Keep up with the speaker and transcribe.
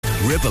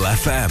Ribble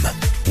FM.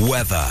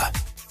 Weather.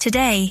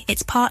 Today,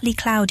 it's partly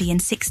cloudy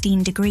and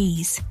 16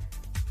 degrees.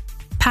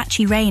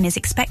 Patchy rain is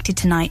expected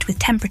tonight with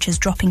temperatures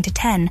dropping to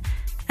 10,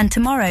 and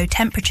tomorrow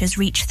temperatures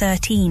reach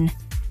 13.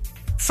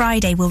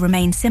 Friday will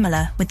remain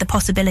similar with the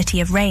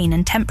possibility of rain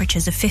and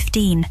temperatures of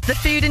 15. The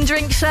Food and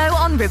Drink Show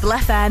on Ribble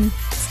FM.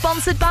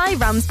 Sponsored by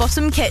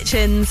Ramsbottom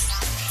Kitchens.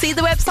 See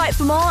the website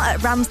for more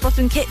at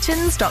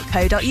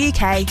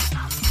ramsbottomkitchens.co.uk.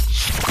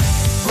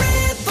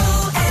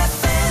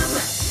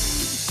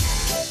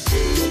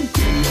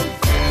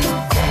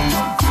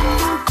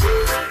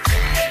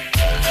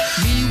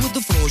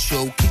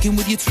 Show, kicking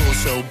with your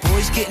torso.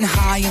 Boys getting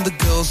high and the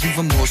girls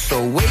even more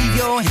so. Wave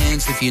your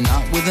hands if you're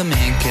not with a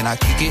man. Can I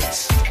kick it?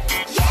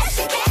 Yes,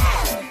 you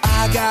can.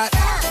 I got,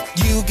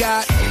 you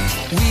got,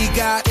 we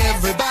got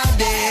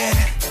everybody.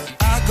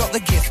 I got the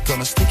gift,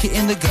 gonna stick it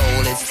in the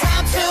goal. It's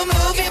time to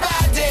move your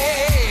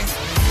body.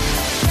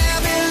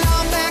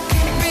 Babylon back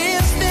in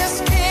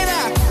business. Can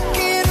I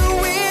get a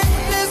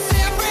witness?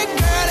 Every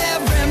girl,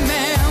 every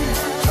man.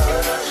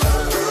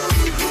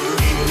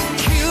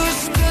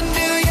 Houston,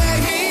 do you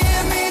hear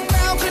me?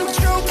 Ground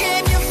control,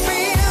 can you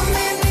feel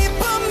me? Need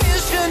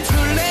permission to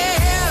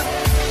live.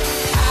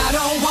 I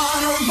don't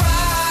wanna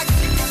rock,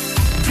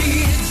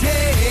 DJ,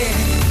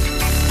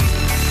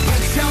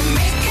 but you're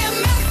making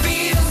me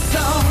feel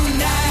so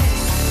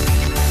nice.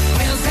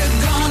 When's it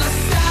gonna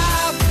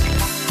stop,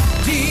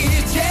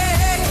 DJ?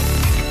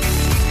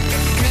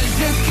 'Cause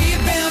you're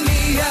keeping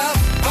me up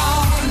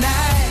all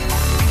night.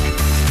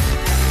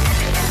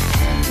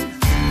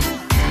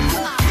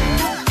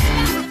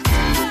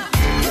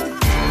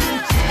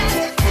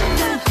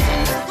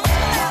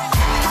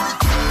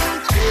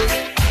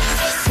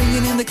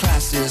 Singing in the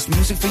classes,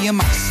 music for your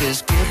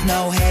masses. Give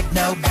no head,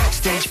 no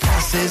backstage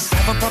passes.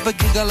 Have a proper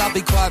giggle, I'll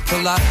be quite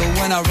polite. But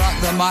when I rock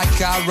the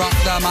mic, I rock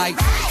the mic.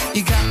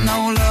 You got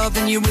no love,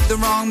 then you're with the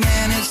wrong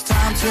man. It's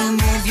time to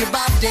move your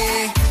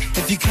body.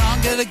 If you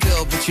can't get a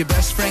girl, but your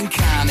best friend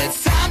can,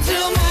 it's time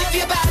to move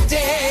your body.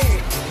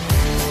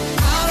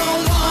 I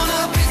don't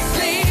wanna be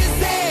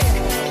sleazy.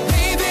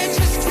 Baby,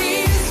 just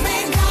tease me.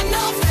 Got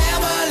no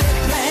family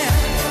plan.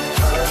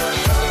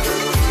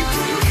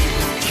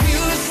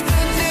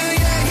 Houston, do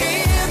you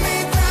hear me?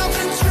 Ground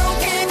control,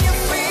 can you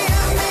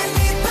feel me?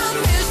 Need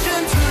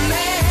permission to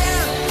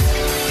land.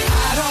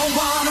 I don't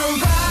wanna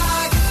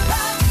rock,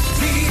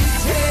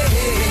 DJ,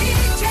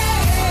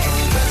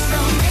 but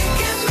you're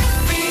making me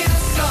feel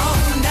so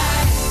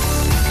nice.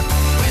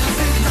 When's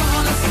it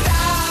gonna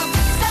stop,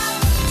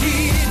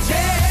 DJ?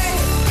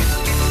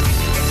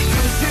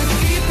 'Cause you're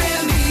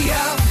keeping me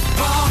up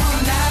all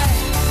night.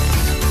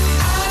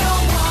 I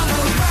don't wanna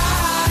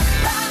rock,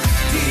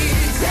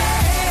 DJ,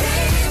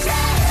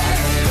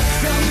 but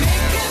you're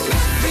making me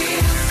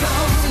feel so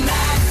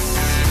nice.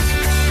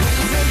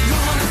 When's it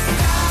gonna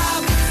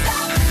stop,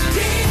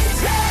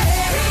 DJ?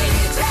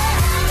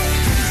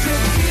 'Cause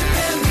you're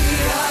keeping me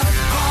up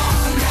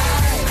all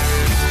night.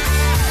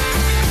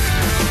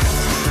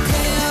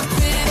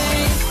 Pimping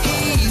ain't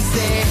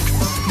easy.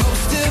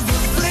 Most of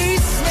them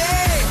fleece me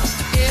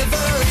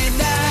every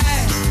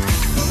night.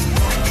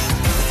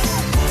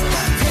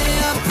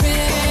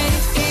 Pimping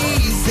ain't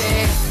easy,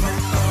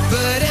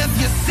 but if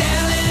you're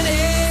selling it,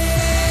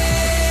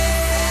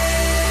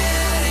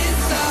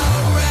 it's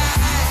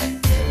alright.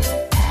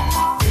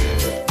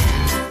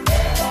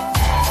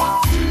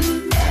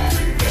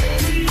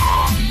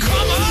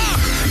 Come on!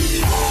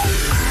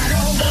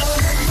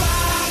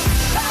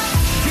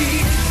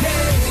 DJ,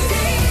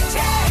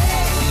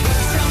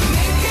 but you're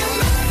making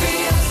me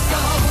feel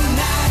so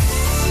nice.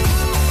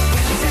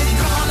 When's it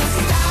gonna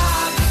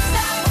stop,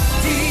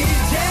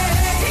 DJ?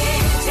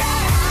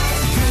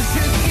 'Cause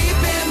you're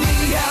keeping me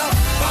up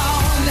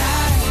all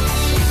night.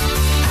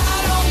 I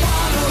don't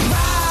wanna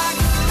rock,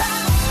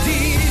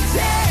 DJ,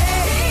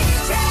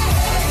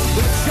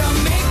 but you're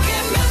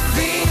making me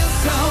feel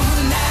so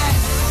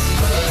nice.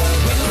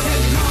 When's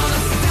it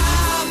gonna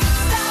stop,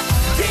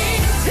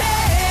 DJ?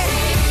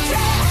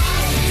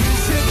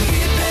 'Cause you're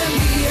keeping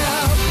me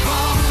up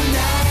all night. I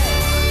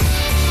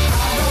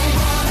don't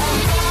wanna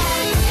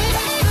rock,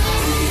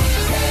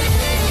 DJ,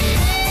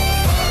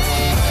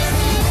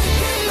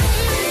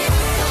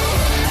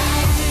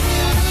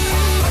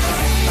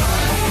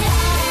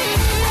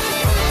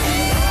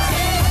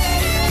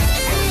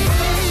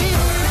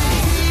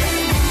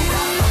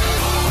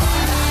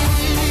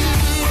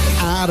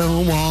 I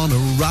don't wanna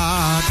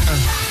rock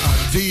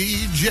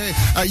DJ.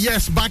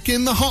 Yes, back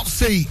in the hot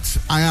seat.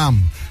 I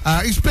am.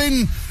 It's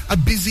been a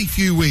busy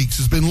few weeks.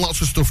 There's been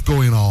lots of stuff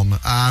going on,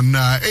 and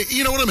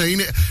you know what I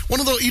mean. One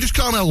of those, you just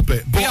can't help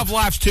it. But We have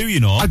lives too, you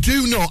know. I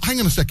do know. Hang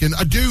on a second.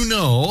 I do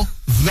know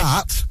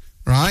that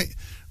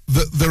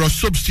that there are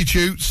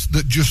substitutes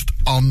that just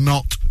are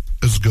not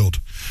as good.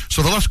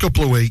 So the last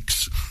couple of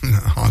weeks,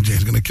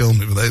 RJ's going to kill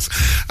me for this.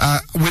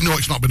 We know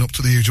it's not been up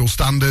to the usual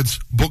standards,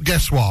 but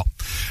guess what?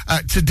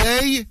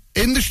 Today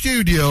in the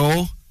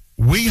studio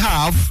we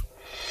have.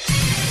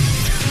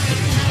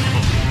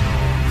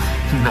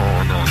 No.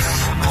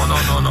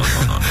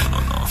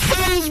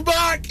 Phil's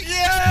back!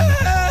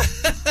 Yeah!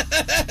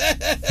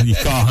 You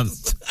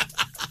can't.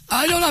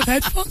 I don't have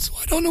headphones, so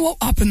I don't know what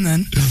happened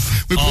then.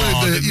 We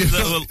played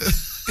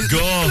Go.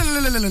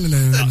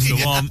 That's the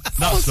one.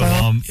 That's the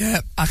one. Yeah,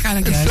 I kind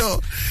of guess.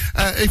 So,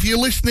 if you're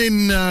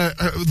listening,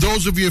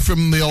 those of you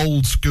from the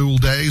old school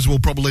days will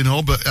probably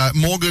know, but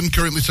Morgan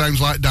currently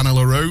sounds like Danny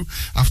LaRue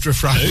after a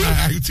Friday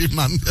night out in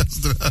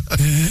Manchester.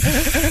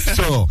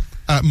 So,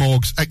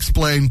 Morgs,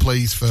 explain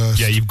please first.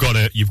 Yeah, you've got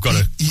to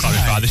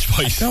clarify this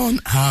voice. I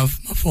don't have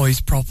my voice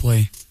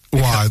properly.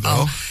 Why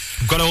though?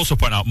 I've got to also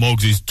point out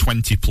Morgs is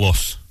 20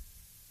 plus.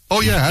 Oh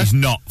yeah, He's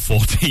not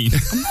 14.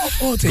 I'm not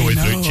 14. Going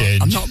no. through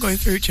change. I'm not going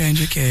through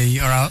change a key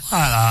or out like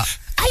that.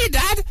 Are you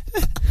Dad?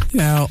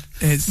 No,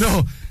 it's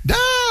no, Dad,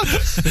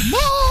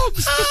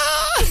 Morgs.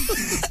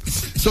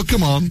 So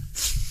come on.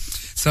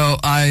 So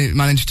I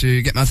managed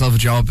to get myself a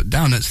job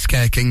down at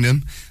Scare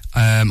Kingdom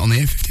on the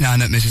A59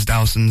 at Mrs.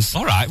 Dowson's.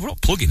 All right, we're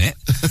not plugging it.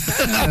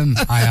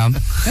 I am.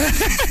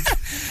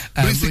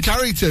 But it's the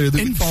character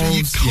that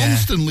involves, you're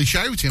constantly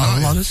shouting. A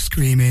lot of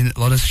screaming, a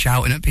lot of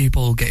shouting at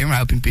people, getting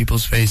right up in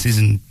people's faces,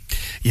 and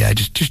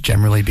just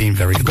generally being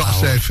very. I've got to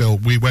say, Phil,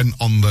 we went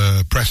on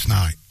the press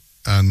night,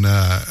 and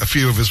a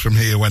few of us from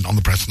here went on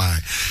the press night.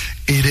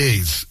 It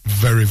is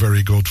very,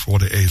 very good for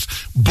what it is,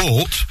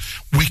 but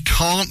we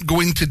can't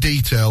go into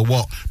detail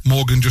what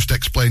Morgan just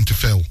explained to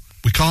Phil.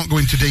 We can't go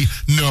into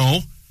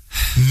No.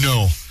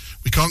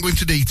 We can't go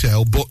into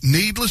detail, but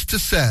needless to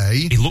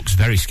say... It looks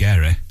very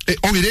scary.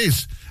 It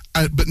is.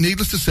 But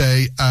needless to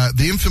say,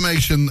 the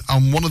information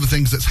on one of the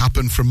things that's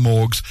happened from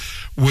Morgs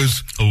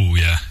was... Oh,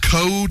 yeah.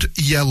 Code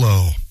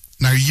Yellow.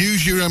 Now,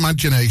 use your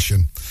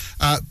imagination.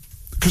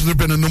 Because there have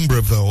been a number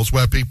of those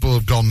where people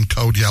have gone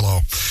Code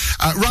Yellow.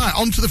 Right,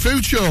 on to the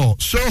food show.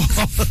 So...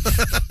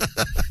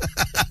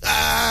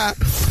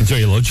 Enjoy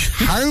your lunch.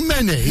 How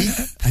many...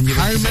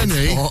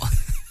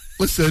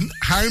 Listen,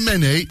 how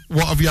many,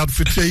 what have you had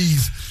for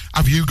teas,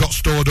 have you got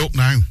stored up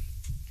now?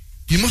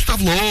 You must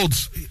have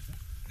loads.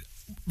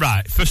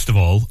 Right, first of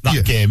all,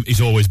 that game is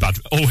always bad.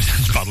 Always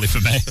ends badly for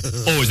me.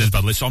 Always ends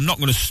badly, so I'm not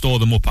going to store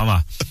them up, am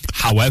I?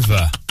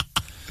 However,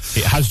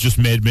 it has just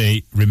made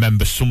me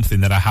remember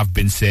something that I have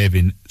been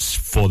saving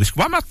for this.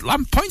 Why am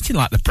I'm pointing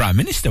like the Prime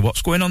Minister.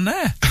 What's going on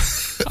there?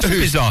 That's a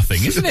bizarre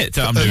thing, isn't it,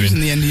 that I'm doing? Using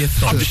the end of your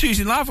thumb. I'm just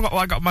using live.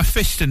 I got my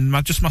fist and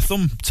my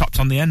thumb tapped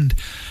on the end.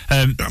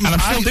 And I'm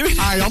still doing it.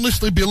 I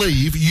honestly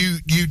believe you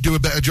do a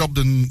better job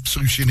than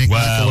Sushi Nick,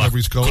 or whatever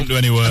he's called. Couldn't do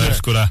any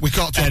worse, could I? We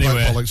can't talk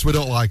about politics. We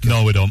don't like it.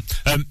 No, we don't.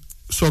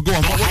 So go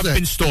on, what was it? I have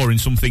been storing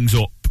some things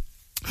up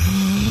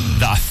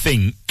that I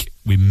think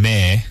we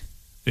may...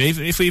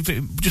 If we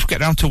just get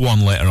down to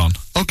one later on.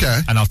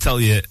 Okay. And I'll tell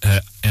you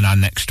in our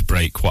next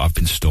break what I've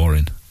been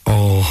storing.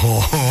 I've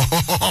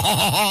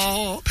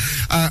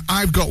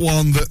got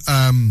one that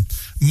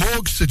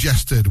Morg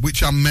suggested,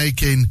 which I'm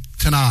making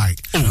tonight.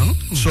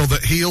 So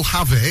that he'll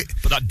have it.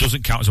 But that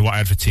doesn't count as what I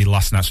had for tea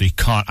last night, so you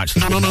can't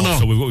actually... No.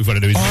 So what we've got to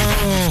do is move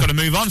on. We've got to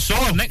move on.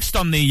 So next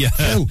on the...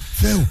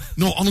 Phil,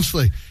 no,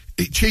 honestly,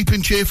 cheap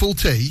and cheerful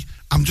tea,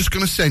 I'm just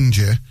going to send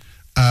you...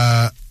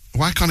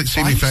 why can't it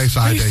see me face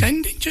ID?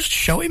 Sending? Just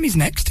show him he's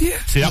next to you.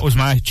 See, that was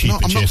my cheap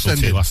and cheerful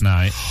tea last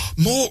night.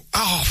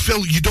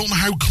 Phil, you don't know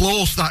how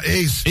close that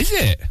is. Is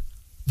it?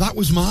 That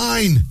was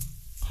mine.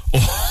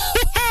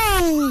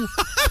 Oh.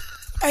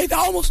 Hey, that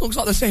almost looks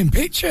like the same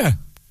picture.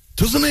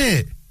 Doesn't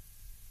it?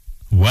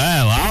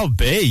 Well, I'll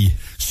be.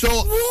 So,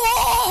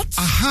 what?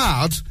 I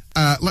had,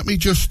 let me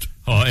just...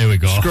 Oh, here we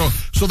go. Scroll.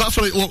 So that's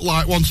what it looked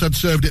like once I'd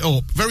served it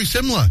up. Very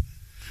similar.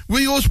 Were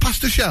yours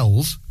pasta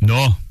shells?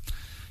 No.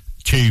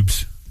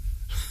 Tubes.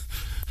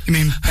 You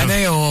mean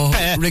penne or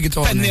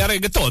rigatoni? Penne or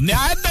rigatoni?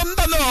 I don't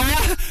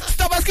know.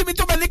 Stop asking me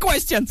too many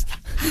questions.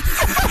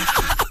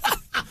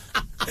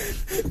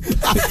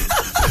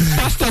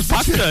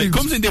 Pasta. It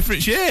comes in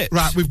different shapes.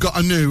 Right, I've got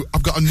a new.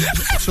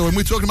 So when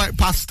we're talking about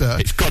pasta,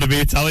 it's got to be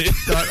Italian.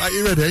 Right,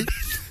 you ready?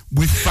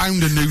 We've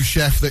found a new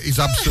chef that is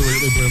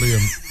absolutely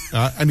brilliant,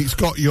 and it's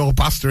got your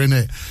pasta in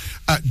it.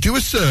 Do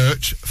a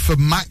search for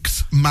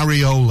Max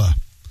Mariola.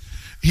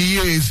 He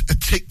is a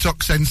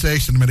TikTok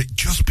sensation at the minute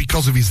just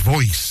because of his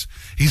voice.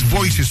 His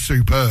voice is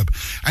superb,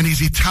 and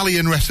his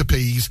Italian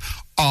recipes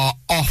are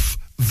off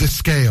the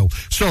scale.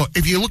 So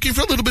if you're looking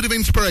for a little bit of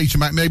inspiration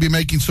about maybe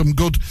making some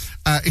good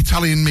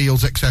Italian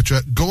meals,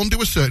 etc., go and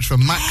do a search for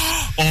Max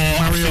Mariola.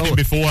 I've seen it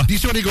before. Do you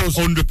see when he goes?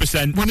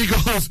 100%. When he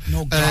goes,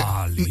 no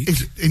garlic.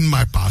 In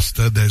my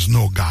pasta, there's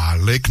no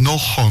garlic, no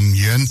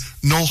onion,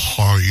 no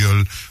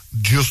oil,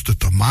 just the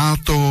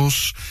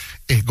tomatoes,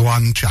 e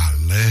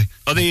guanciale.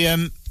 Are they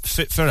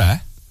fit for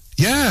air?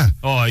 Yeah.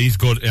 Oh, he's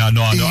good. Yeah, I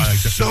know.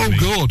 He's so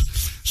good.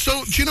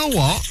 So, do you know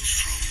what?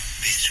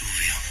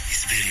 Vesuvio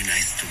is very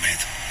nice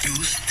tomato.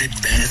 Use the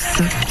best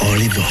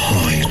olive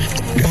oil.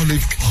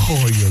 Olive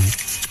oil.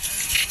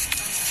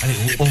 And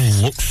it all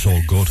looks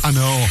so good. I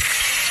know.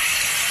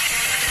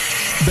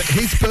 But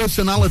his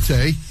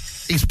personality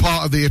is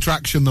part of the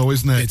attraction, though,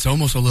 isn't it? It's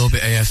almost a little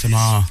bit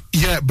ASMR.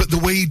 Yeah, but the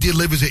way he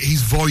delivers it,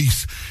 his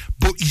voice.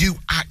 But you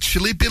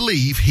actually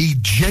believe he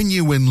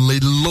genuinely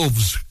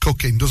loves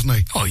cooking, doesn't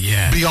he? Oh,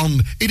 yeah.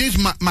 Beyond. It is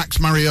Max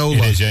Mariola.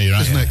 It is, yeah, you're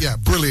right. Isn't it? Yeah,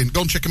 brilliant.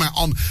 Go and check him out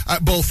on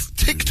both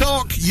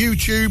TikTok,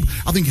 YouTube.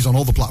 I think he's on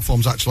all the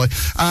platforms, actually.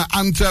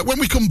 And when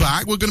we come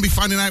back, we're going to be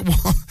finding out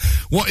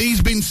what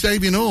he's been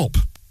saving up.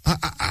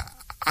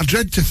 I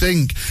dread to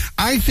think.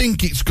 I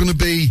think it's going to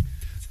be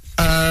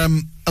a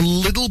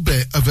little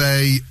bit of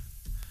a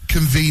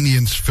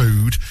convenience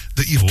food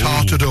that you've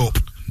tarted up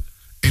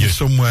in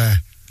somewhere.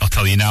 I'll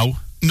tell you now.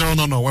 No,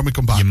 when we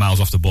come back. You're miles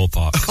off the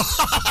ballpark.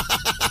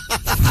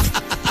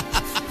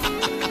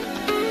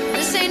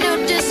 This ain't no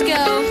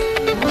disco.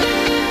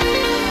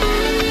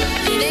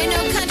 It ain't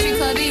no country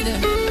club either.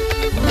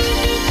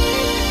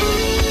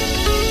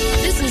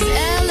 This is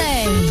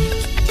LA.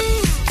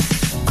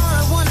 All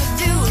I wanna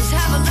do is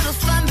have a little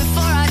fun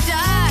before I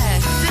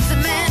die. There's a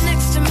man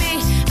next to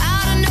me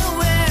out of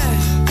nowhere.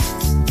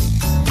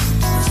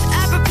 It's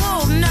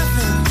apropos of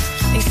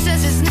nothing. He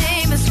says his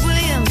name is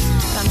William.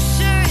 I'm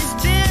sure he's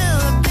Bill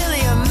or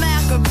Billy or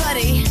Mac or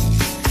Buddy.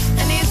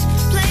 And he's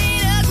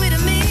plain ugly to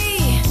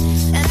me.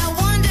 And I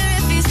wonder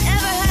if he's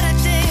ever had a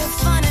day of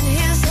fun in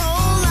his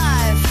whole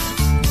life.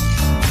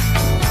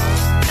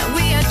 Now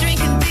we are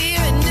drinking beer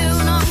at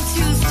noon on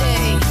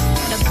Tuesday.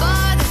 In a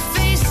bar that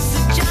faces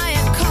a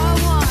giant car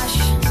wash.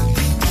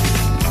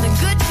 And the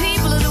good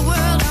people of the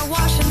world are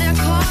washing their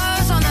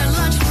cars on their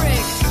lunch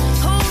break.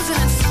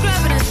 Hosing and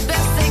scrubbing as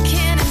best they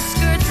can in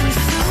skirts and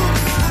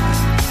suits.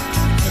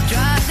 They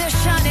drive their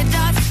shiny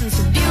Datsuns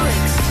or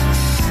Buicks.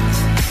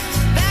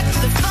 Back to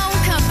the phone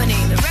company,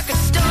 the record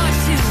store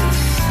too.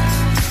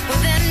 Well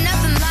then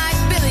nothing like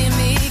Billy and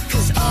me,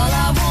 'cause all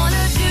I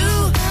wanna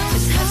do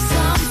is have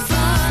some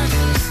fun.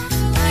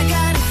 I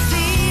got a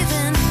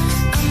feeling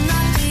I'm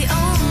not the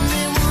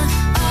only one.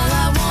 All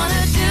I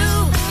wanna do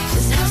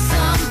is have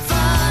some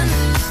fun.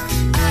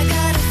 I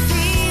got a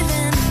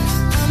feeling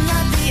I'm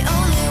not the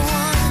only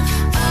one.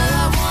 All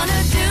I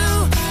wanna do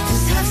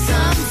is have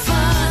some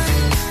fun.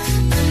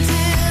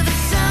 Until the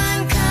sun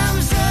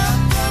comes up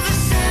over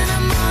Santa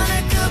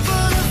Monica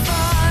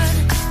Boulevard.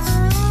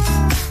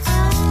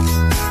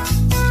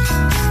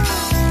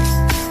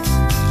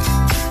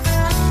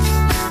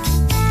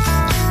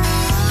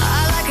 I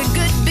like a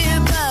good beer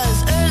buzz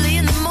early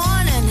in the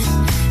morning.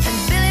 And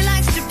Billy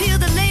likes to peel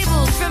the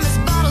labels from his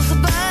bottles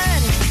of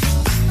Bud.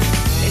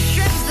 He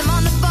shreds them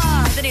on the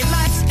bar, then he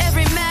lights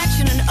every match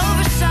in an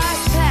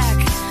oversized pack,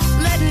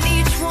 letting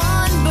each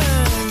one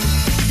burn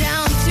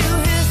down to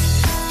his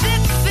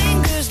thick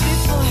fingers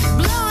before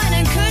blowing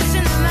and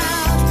cursing them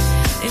out.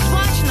 He's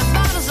watching the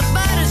bottles of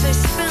Bud as they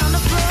spin on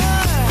the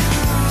floor.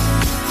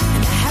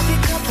 And a happy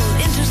couple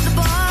enters the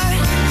bar,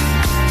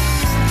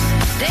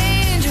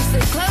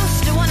 dangerously close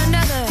to one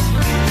another.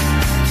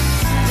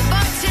 The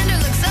bartender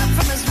looks up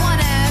from his one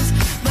ass,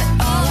 but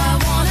all I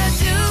wanna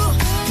do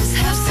is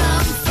have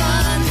some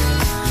fun.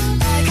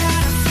 I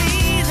got a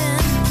feeling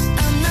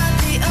I'm not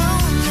the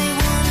only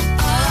one.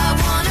 All I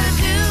wanna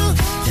do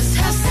is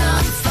have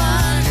some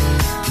fun.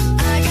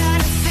 I got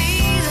a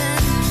feeling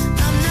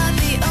I'm not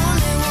the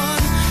only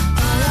one.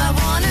 All I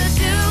wanna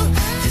do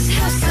is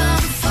have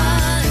some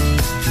fun.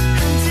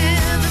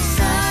 Until the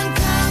sun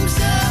comes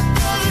up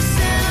over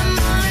Santa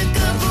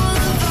Monica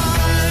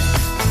Boulevard.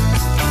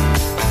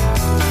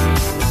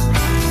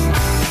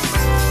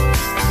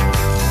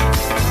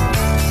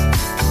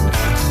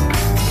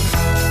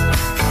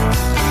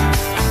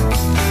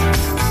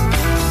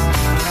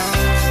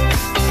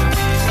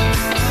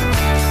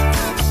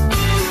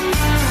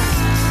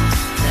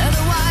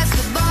 Otherwise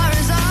the bar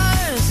is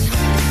ours.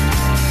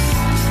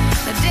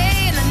 The day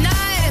and the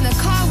night and the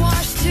car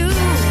wash too.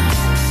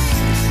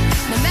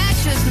 The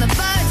matches and the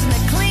buds and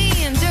the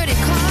clean dirty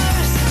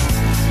cars.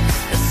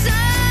 The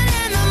sun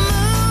and the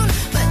moon,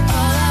 but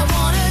all I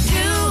wanna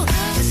do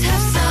is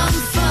have some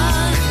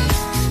fun.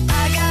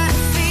 I got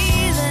a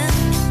feeling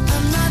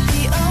I'm not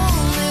the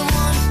only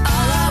one.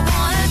 All I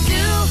wanna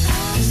do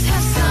is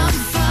have some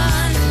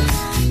fun.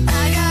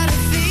 I got a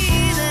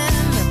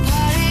feeling the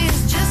party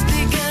has just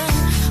begun.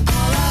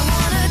 All I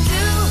wanna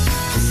do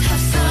is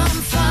have some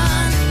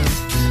fun.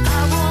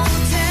 I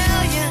won't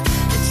tell you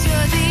that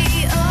you're the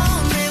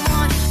only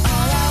one.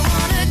 All I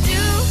wanna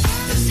do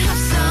is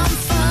have some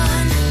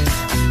fun.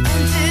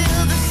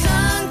 Until the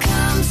sun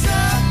comes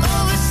up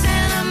over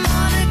Santa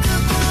Monica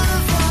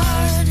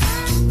Boulevard.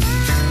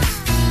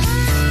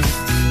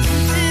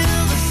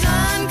 Until the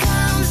sun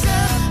comes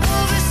up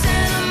over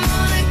Santa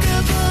Monica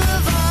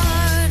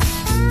Boulevard.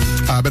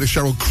 A bit of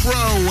Sheryl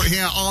Crow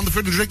here on the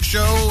Fred and Drink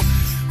Show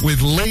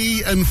with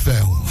Lee and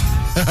Phil.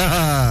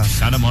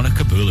 Santa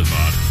Monica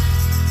Boulevard.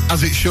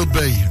 As it should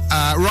be.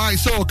 Right,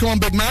 so come on,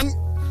 big man.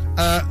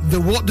 The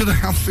what did I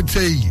have for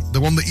tea? The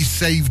one that you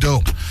saved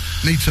up.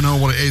 Need to know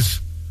what it is.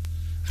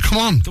 Come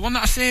on. The one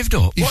that I saved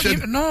up? You What,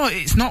 said- no,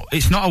 it's not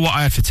a what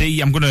I had for tea.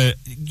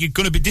 You're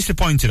gonna be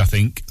disappointed, I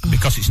think,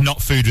 because it's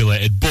not food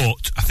related,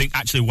 but I think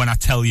actually when I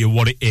tell you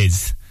what it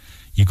is,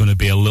 you're going to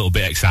be a little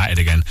bit excited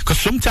again. Because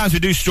sometimes we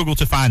do struggle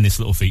to find this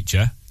little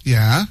feature.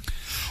 Yeah.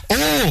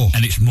 Oh!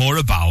 And it's more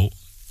about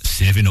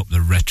saving up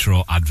the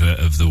retro advert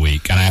of the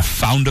week. And I have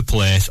found a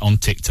place on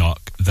TikTok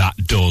that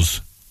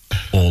does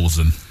all of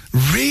them.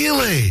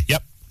 Really?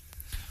 Yep.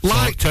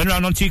 Like, so turn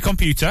around onto your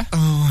computer.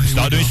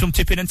 Start doing some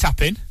tipping and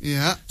tapping.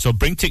 Yeah. So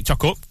bring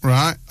TikTok up.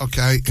 Right.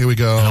 Okay. Here we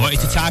go. And I want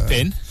you to type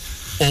in,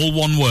 all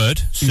one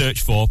word,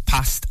 search for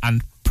past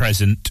and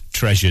present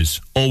treasures.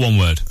 All one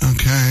word.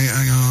 Okay.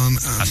 Hang on.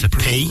 That's a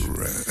P.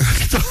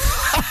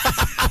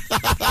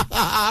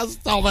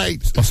 Stop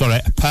it. Oh,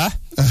 sorry.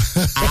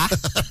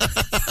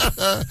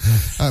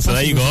 So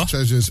there you go.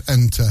 Treasures.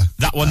 Enter.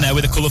 That one there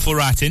with the colourful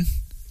writing.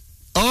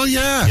 Oh,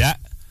 yeah. Yeah.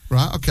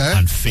 Right. Okay.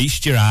 And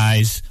feast your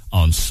eyes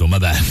on some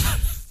of them.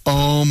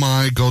 Oh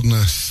my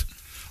goodness.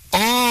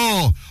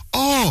 Oh,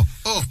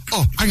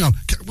 hang on.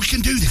 We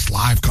can do this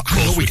live.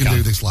 I know we can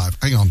do this live.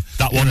 Hang on.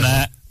 That one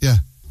there. Yeah.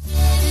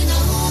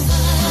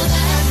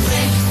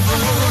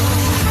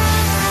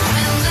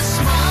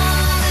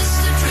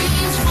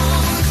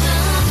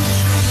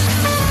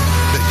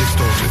 Bit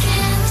distorted.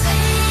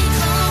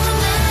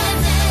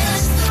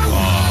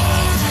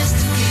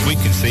 Oh, we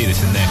can see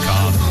this in their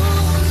car.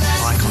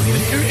 I can't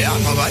even hear it.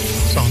 I'm all right.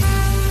 Song.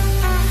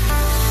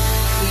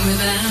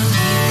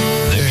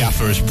 The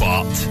gaffer's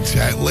pot.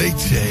 Gently,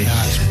 T.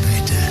 That's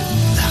better.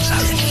 That's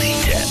actually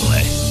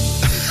Gently.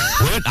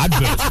 Weren't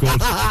adverts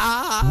good?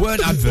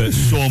 Weren't adverts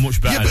so much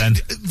better then?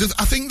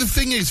 I think the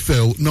thing is,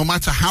 Phil, no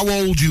matter how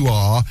old you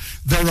are,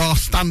 there are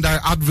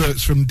standout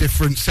adverts from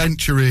different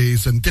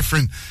centuries,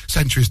 different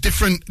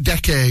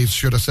decades,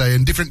 should I say,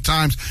 and different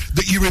times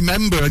that you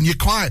remember, and you're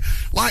quite...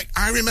 Like,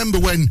 I remember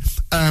when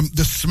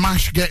the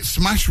Smash Get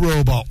Smash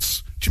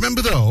robots. Do you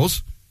remember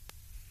those?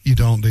 You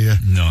don't, do you?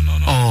 No.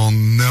 Oh,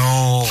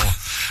 no.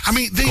 I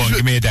mean, these... Go on,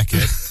 give me a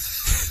decade.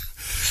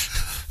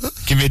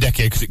 Give me a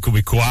decade, because it could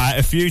be quite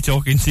a few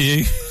talking to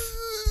you.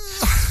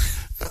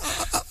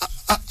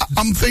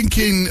 I'm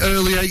thinking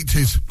early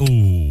 80s.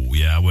 Oh,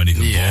 yeah, I weren't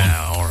even born.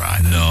 Yeah, all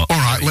right. No. All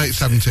right, late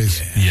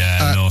 70s.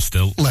 Yeah, no,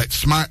 still. Let's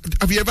Smash.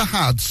 Have you ever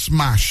had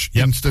Smash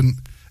Instant?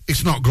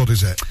 It's not good,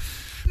 is it?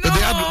 No.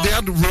 But they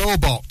had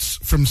robots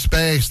from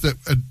space that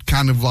had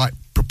kind of like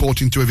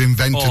purporting to have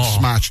invented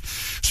Smash.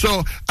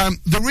 So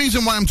the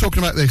reason why I'm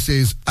talking about this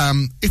is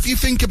if you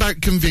think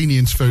about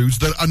convenience foods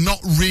that are not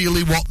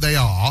really what they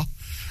are,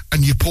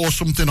 and you pour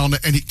something on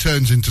it and it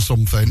turns into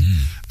something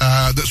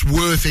that's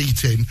worth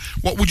eating,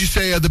 what would you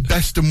say are the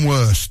best and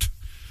worst?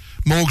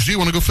 Morgs, do you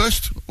want to go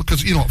first?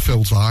 Because you know what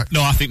Phil's like.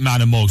 No, I think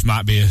mine and Morgs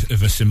might be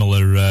of a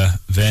similar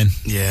vein.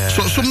 Yeah.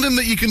 So something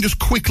that you can just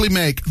quickly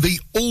make the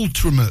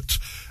ultimate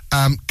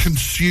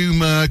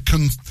consumer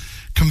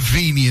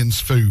convenience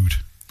food.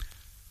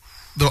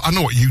 Though I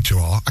know what you two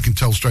are, I can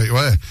tell straight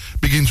away.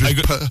 Begins with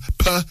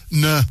P-N.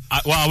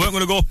 Well, I weren't going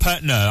to go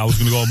P-N. I was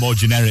going to go more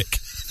generic.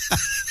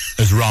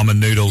 As ramen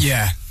noodles.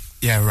 Yeah,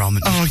 ramen.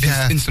 Oh,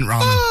 yeah. Instant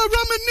ramen. Oh,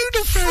 ramen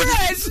noodle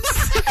friends.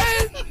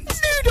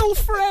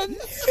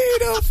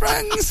 Noodle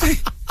friends.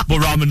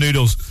 But ramen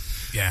noodles.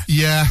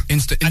 Yeah.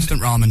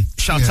 Instant ramen.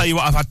 Shall I tell you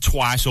what I've had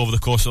twice over the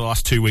course of the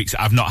last 2 weeks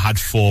that I've not had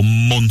for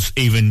months,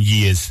 even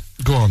years?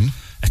 Go on.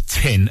 A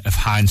tin of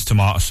Heinz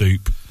tomato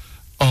soup.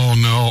 Oh,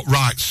 no.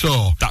 Right,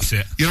 so... That's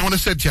it. You know what I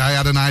said to you? I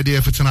had an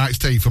idea for tonight's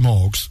tea for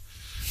Morgs.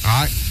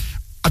 Right?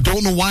 I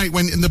don't know why it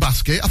went in the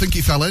basket. I think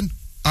it fell in.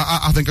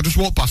 I think I just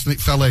walked past and it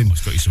fell in. Oh,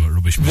 it's got you some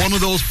rubbish, mate. One of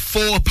those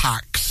 4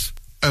 packs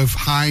of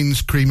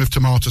Heinz cream of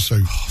tomato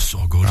soup. Oh,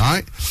 so good.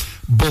 Right?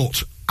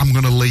 But I'm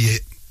going to lee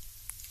it.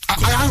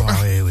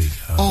 Here we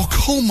go. Oh,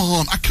 come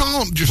on. I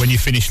can't just... When you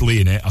finish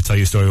leeing it, I'll tell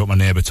you a story what my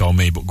neighbour told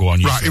me, but go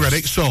on. Right, you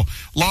ready? So,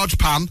 large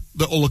pan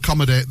that will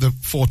accommodate the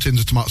 4 tins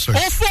of tomato soup.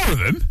 All 4 of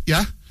them?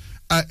 Yeah.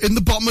 In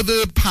the bottom of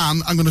the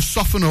pan, I'm going to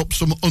soften up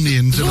some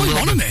onions. There's only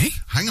one of me.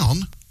 Hang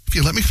on. If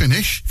you let me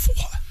finish.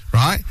 What?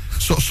 Right?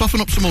 So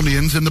soften up some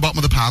onions in the bottom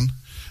of the pan,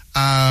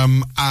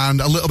 and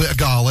a little bit of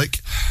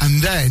garlic,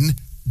 and then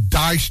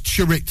diced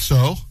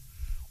chorizo,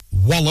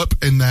 wallop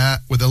in there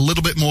with a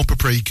little bit more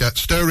paprika,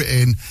 stir it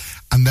in,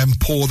 and then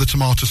pour the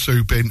tomato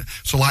soup in.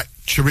 So like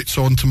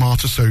chorizo and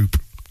tomato soup.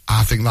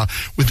 I think that,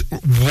 with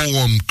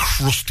warm,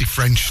 crusty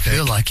French stick. I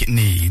feel like it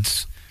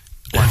needs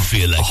I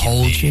feel like a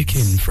whole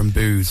chicken from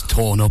Booths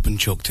torn up and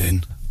chucked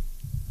in.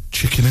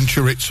 Chicken and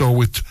chorizo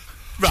with...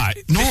 Right.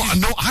 No,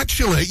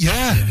 actually,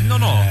 yeah. No.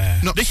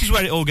 This is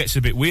where it all gets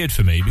a bit weird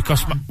for me,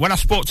 because when I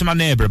spoke to my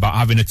neighbour about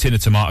having a tin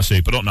of tomato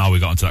soup, I don't know how we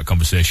got into that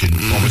conversation.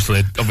 Obviously,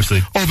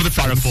 over the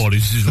fence.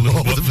 This is a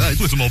little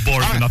more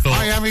boring than I thought. What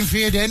are you having for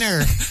your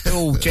dinner?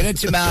 Oh, tin of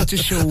tomato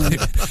soup.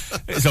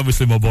 It's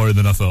obviously more boring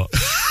than I thought.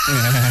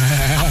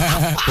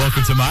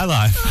 Welcome to my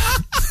life.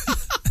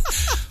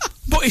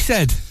 But he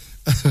said,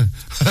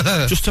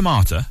 just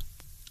tomato.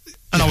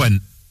 And I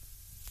went,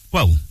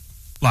 well...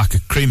 Like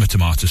a cream of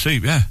tomato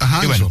soup, yeah. A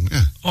Heinz one,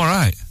 yeah. All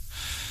right.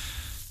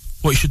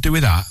 What you should do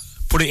with that,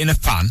 put it in a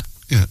pan,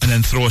 and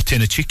then throw a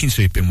tin of chicken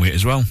soup in with it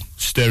as well.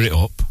 Stir it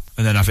up,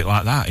 and then have it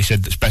like that. He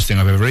said that's the best thing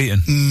I've ever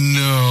eaten.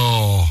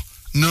 No.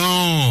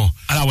 No.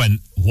 And I went,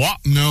 what?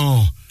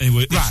 No. And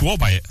he swore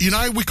by it. You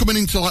know, we're coming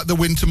into like the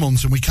winter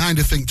months and we kind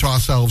of think to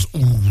ourselves, ooh,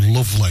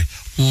 lovely,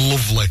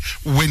 lovely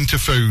winter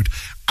food.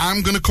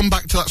 I'm going to come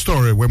back to that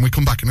story when we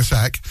come back in a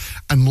sec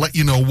and let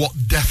you know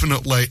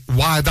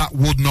why that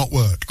would not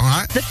work, all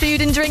right? The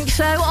Food and Drink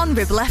Show on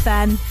Ribble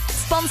FM.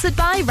 Sponsored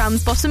by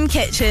Ramsbottom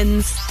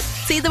Kitchens.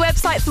 See the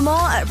website for more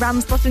at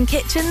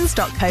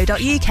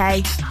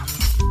ramsbottomkitchens.co.uk.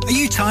 Are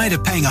you tired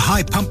of paying a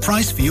high pump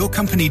price for your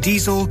company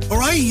diesel?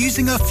 Or are you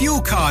using a fuel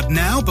card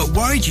now but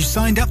worried you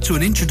signed up to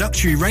an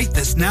introductory rate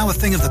that's now a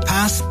thing of the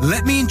past?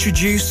 Let me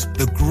introduce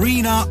the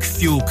Green Arc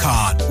Fuel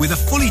Card. With a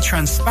fully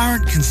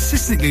transparent,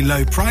 consistently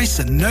low price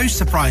and no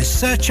surprise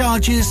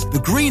surcharges, the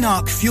Green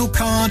Arc Fuel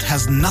Card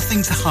has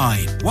nothing to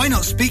hide. Why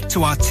not speak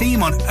to our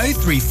team on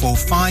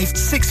 0345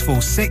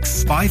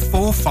 646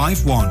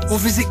 5451 or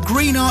visit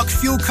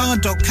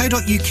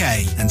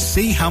greenarcfuelcard.co.uk and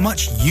see how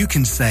much you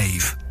can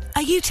save.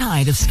 Are you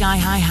tired of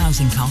sky-high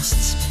housing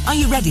costs? Are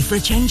you ready for a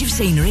change of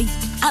scenery?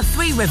 At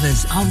Three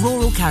Rivers, our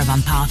rural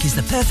caravan park is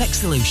the perfect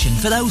solution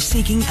for those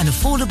seeking an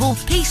affordable,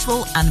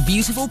 peaceful and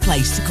beautiful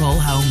place to call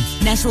home.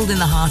 Nestled in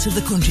the heart of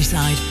the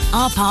countryside,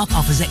 our park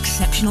offers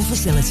exceptional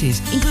facilities,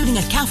 including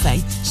a cafe,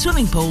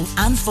 swimming pool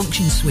and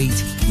function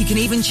suite. You can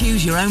even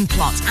choose your own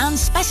plot and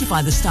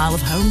specify the style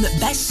of home that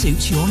best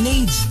suits your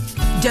needs.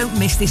 Don't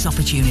miss this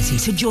opportunity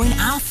to join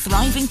our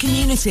thriving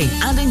community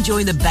and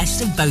enjoy the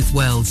best of both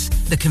worlds.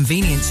 The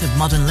convenience of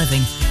modern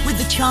living with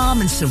the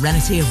charm and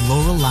serenity of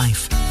rural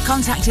life.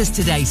 Contact us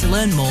today to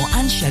learn more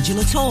and schedule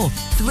a tour.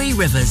 Three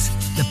Rivers,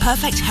 the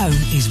perfect home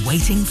is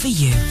waiting for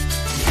you.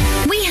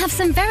 We have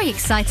some very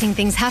exciting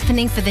things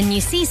happening for the new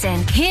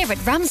season here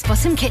at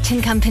Ramsbottom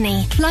Kitchen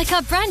Company, like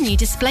our brand new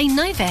display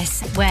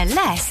Novus, where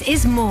less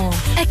is more.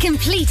 A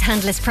complete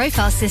handless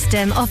profile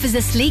system offers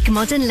a sleek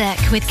modern look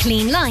with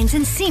clean lines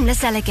and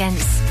seamless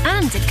elegance.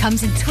 And it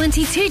comes in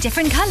 22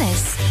 different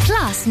colours.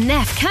 Plus,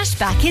 Neff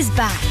Cashback is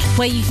back,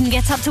 where you can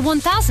get up to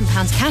 £1,000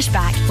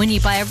 cashback when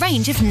you buy a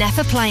range of Neff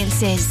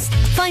appliances.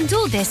 Find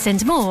all this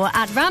and more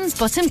at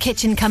Ramsbottom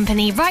Kitchen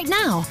Company right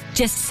now.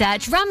 Just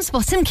search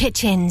Ramsbottom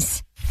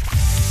Kitchens.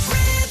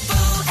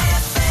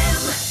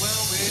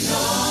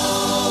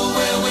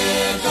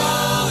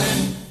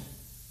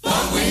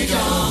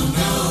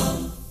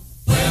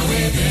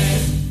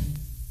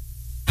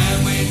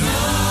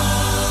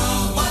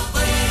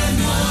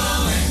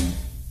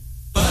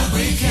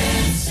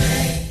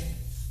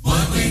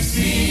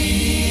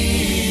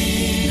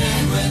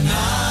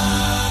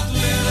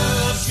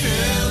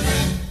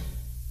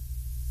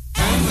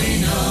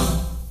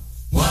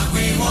 What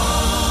we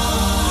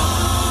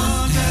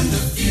want and the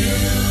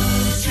future.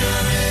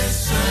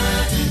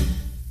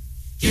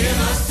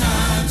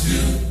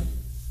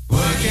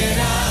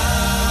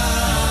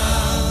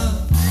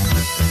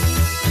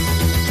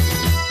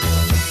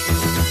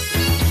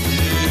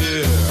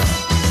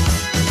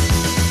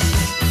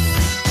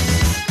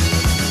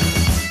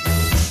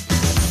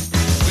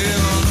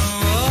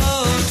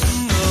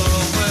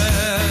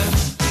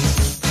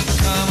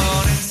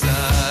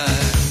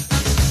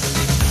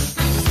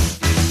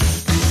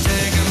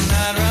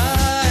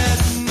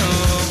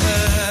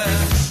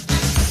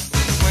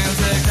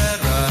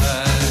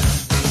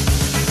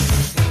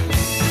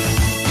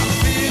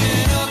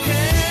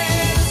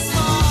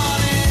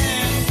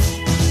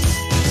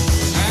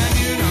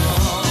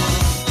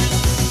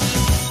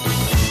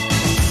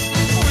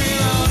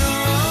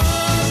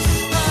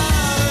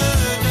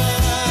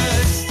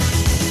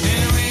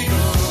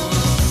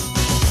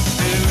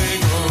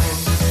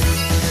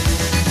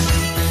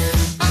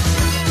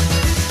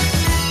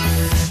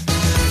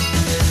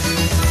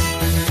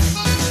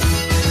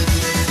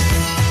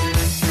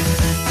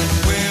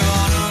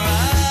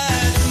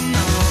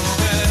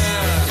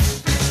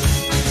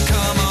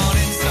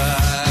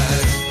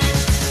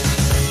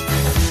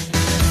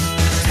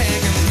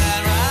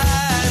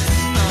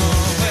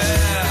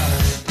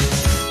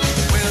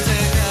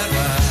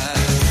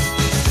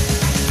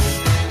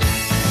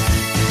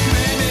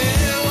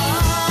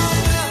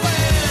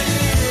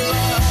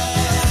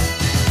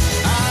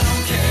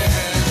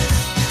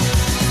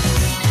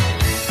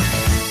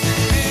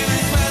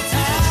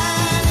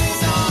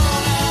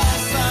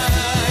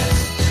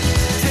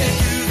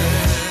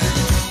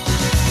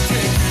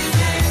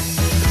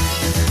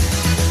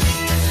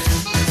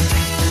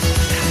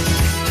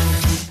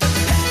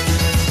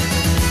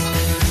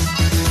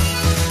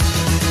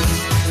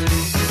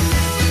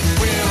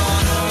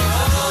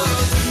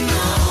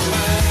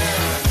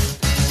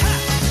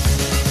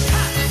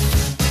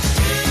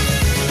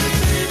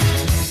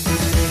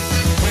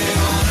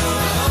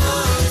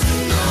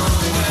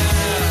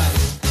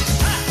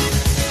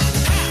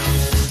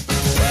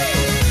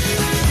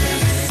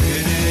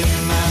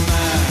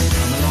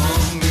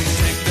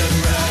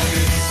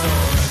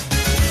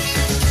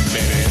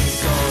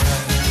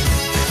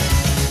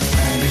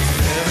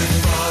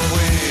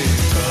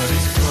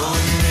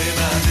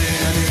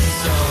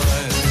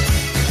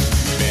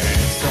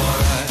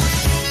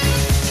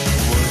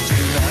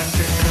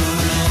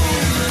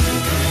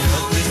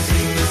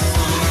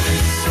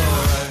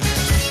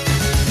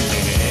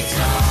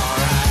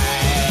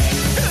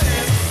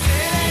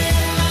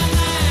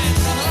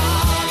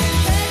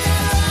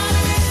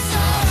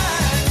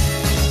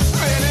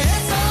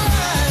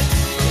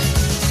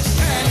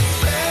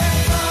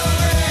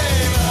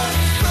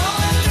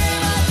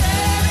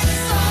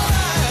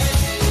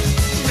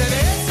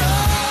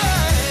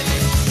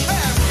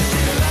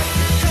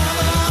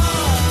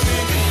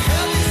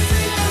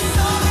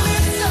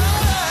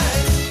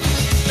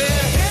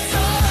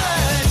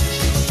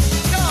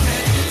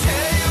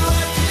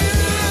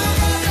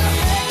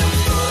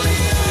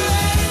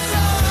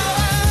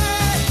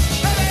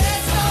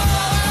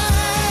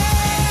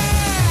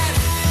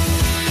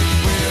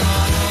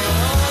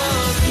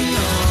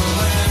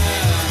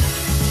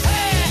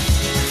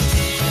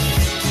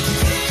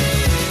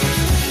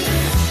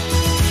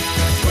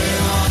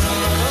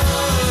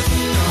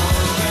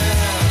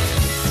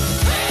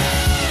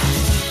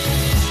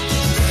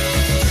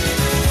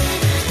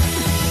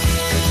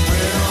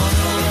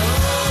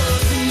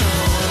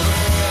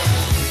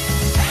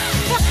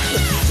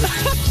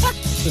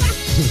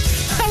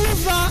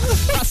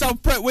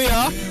 we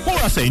are. What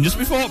was I saying just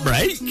before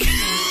break?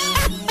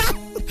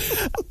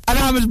 And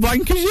I'm as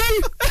blank as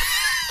you.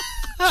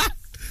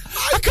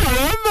 I can't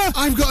remember.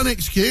 I've got an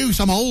excuse.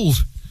 I'm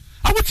old.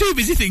 I was too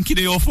busy thinking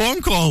of your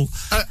phone call.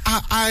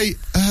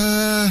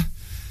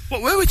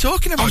 What were we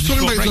talking about? I was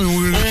talking about something.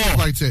 We were going to talk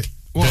about it.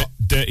 What?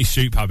 Dirty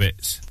soup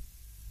habits.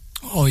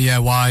 Oh, yeah,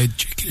 why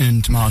chicken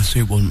and tomato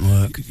soup wouldn't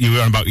work. You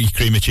were on about your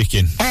cream of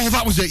chicken. Oh,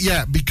 that was it,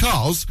 yeah,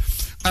 because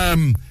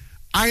I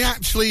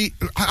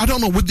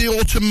don't know, with the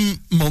autumn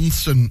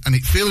months and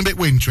it feeling a bit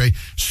wintry,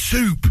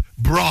 soup,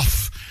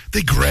 broth,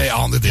 they're great,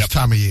 aren't they, this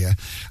time of year?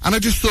 And I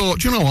just thought,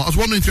 do you know what, I was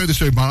wandering through the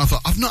supermarket, I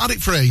thought, I've not had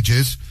it for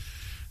ages,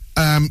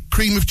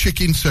 cream of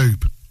chicken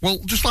soup. Well,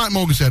 just like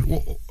Morgan said,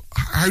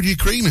 how do you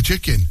cream a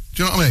chicken?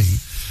 Do you know what I mean?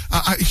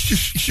 It's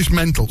just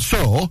mental.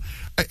 So,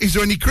 is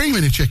there any cream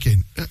in a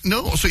chicken?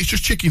 No, so it's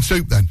just chicken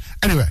soup then.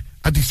 Anyway,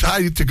 I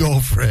decided to go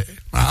for it,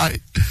 right?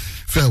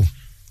 Phil,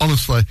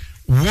 honestly,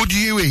 would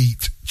you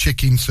eat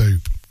chicken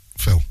soup?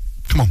 Phil,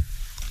 come on.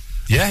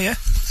 Yeah.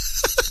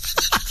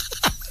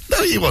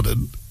 No, you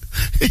wouldn't.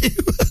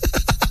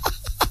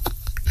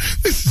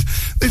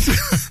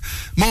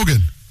 This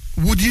Morgan,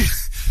 would you...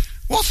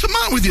 What's the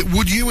matter with it?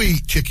 Would you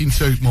eat chicken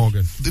soup,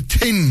 Morgan? The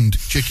tinned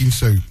chicken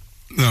soup?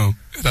 No,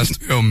 it has to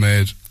be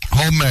homemade.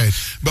 Homemade.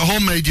 But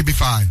homemade, you'd be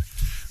fine.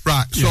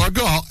 Right, so I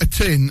got a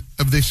tin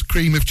of this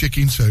cream of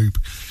chicken soup,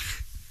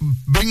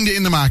 banged it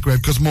in the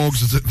microwave because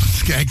Morgs is at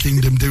Scare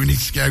Kingdom doing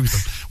his scouting.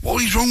 What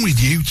is wrong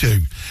with you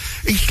two?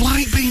 It's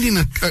like being in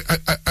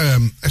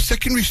a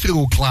secondary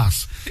school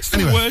class. It's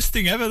the worst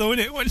thing ever, though,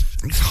 isn't it?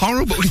 It's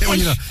horrible.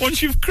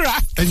 Once you've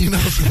cracked. And you're not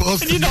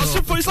supposed to. And you're not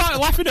supposed. It's like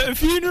laughing at a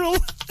funeral.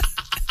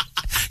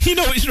 You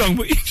know it's wrong,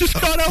 but you just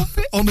can't help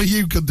it. Only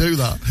you could do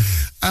that.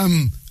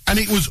 And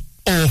it was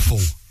awful.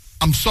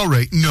 I'm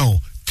sorry, no.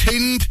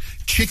 Tinned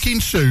chicken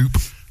soup,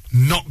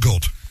 not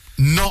good.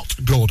 Not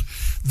good.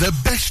 The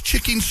best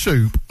chicken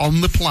soup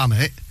on the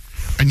planet,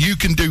 and you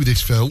can do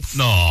this, Phil.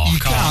 No, you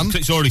can.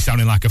 It's already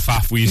sounding like a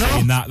faff when you're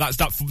saying that.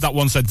 That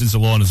one sentence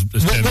alone has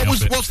turned me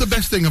off it. What's the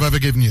best thing I've ever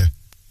given you?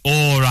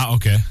 Oh, right,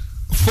 okay.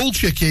 Full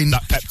chicken.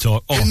 That pep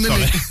talk. Oh,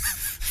 sorry.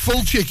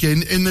 Full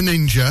chicken in the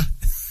Ninja,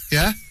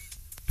 yeah?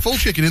 Full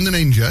chicken in the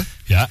Ninja.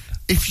 Yeah.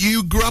 If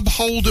you grab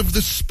hold of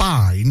the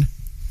spine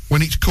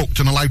when it's cooked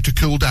and allowed to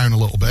cool down a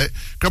little bit,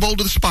 grab hold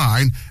of the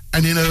spine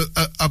and in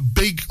a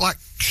big, like,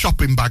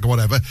 shopping bag or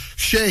whatever,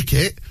 shake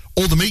it,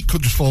 all the meat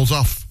just falls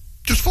off.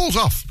 Just falls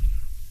off.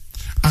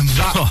 And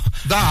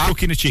that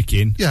cooking a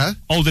chicken,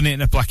 holding it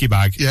in a placky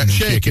bag, and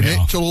shaking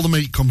it till all the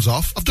meat comes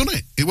off. I've done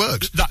it. It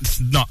works. That's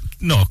not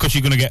because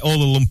you're going to get all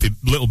the lumpy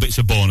little bits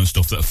of bone and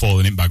stuff that are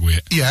falling in bag with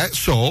it. Yeah.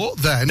 So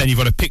then you've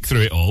got to pick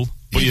through it all.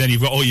 But then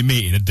you've got all your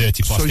meat in a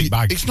dirty plastic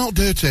bag. It's not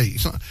dirty.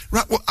 It's not,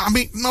 right, well, I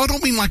mean, no, I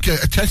don't mean like a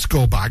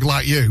Tesco bag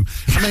like you.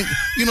 I mean,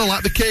 you know,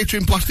 like the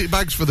catering plastic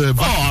bags for the...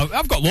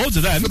 I've got loads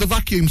of them. For the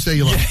vacuum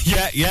sealer.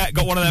 Yeah,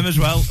 got one of them as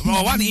well.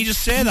 Oh, why didn't you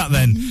just say that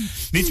then?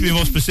 Needs to be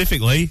more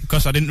specifically,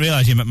 because I didn't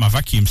realise you meant my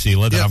vacuum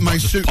sealer that I've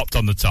just popped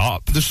on the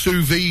top. The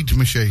sous vide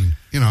machine,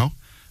 you know.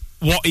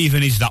 What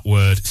even is that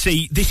word?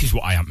 See, this is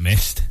what I haven't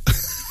missed.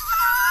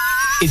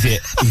 Is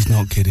it? He's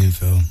not kidding,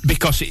 Phil.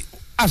 Because it...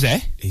 Has he?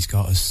 He's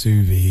got a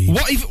sous vide.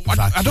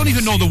 I don't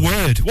even know the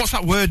word. What's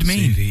that word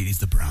mean? Sous vide is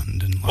the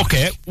brand. And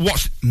okay,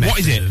 what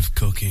is it? Of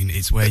cooking.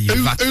 It's where you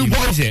vacuum.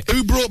 What is it?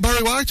 Who brought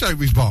Barry White out of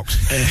his box?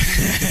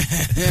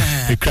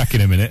 You're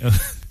cracking a minute.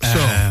 So,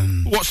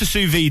 what's a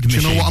sous vide machine?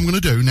 Do you know what I'm going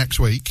to do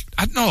next week?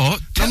 No.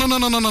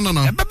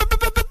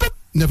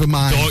 Never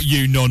mind. Don't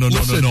you? No,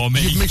 me.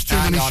 You've missed too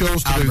many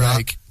shows to do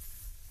that.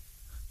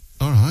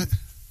 All right.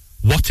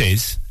 What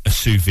is a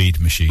sous vide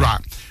machine? Right.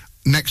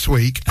 Next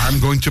week, I'm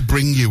going to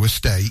bring you a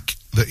steak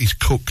that is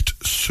cooked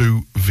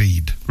sous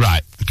vide.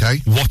 Right.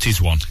 Okay? What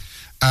is one?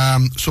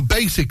 So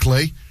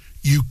basically,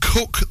 you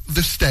cook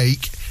the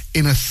steak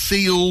in a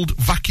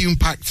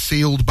vacuum-packed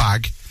sealed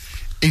bag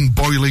in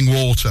boiling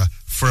water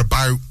for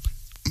about,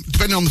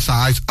 depending on the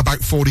size, about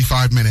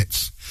 45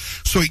 minutes.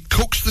 So it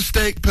cooks the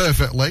steak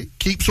perfectly,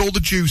 keeps all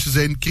the juices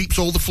in, keeps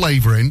all the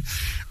flavour in,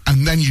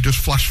 and then you just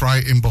flash fry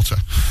it in butter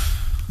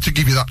to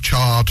give you that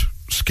charred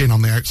skin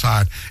on the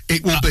outside.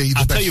 It will be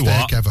the best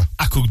steak ever.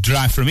 I could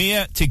drive from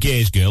here to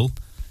Gazegill,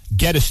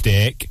 get a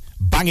steak,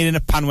 bang it in a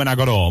pan when I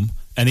got home,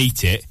 and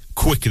eat it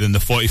quicker than the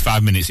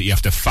 45 minutes that you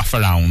have to faff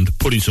around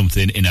putting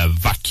something in a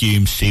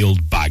vacuum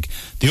sealed bag.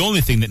 The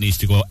only thing that needs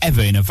to go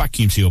ever in a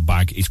vacuum sealed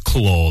bag is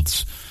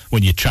clothes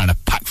when you're trying to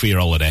pack for your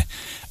holiday.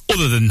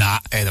 Other than that,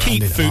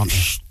 keep food.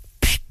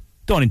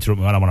 Don't interrupt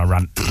me when I want to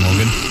rant,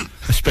 Morgan,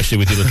 especially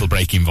with your little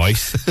breaking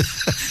voice.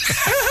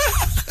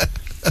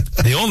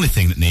 The only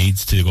thing that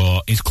needs to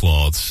go is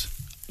clothes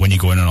when you're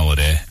going on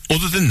holiday.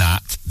 Other than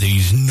that,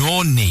 there's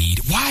no need.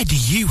 Why do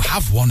you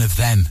have one of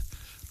them?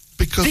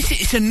 Because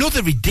it's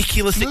another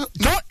ridiculous thing.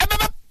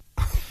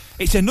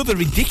 It's another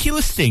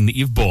ridiculous thing that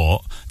you've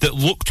bought that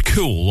looked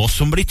cool or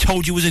somebody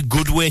told you was a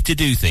good way to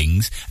do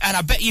things, and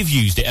I bet you've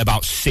used it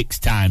about 6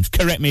 times.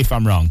 Correct me if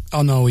I'm wrong.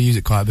 Oh, no, we use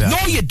it quite a bit.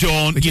 No, you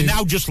don't. You're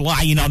now just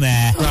lying on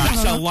air. Right.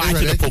 That's a lie to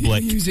the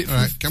public. Use it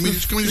right. Can we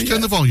just turn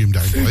the volume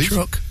down, please?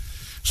 Truck.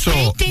 So,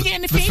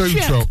 the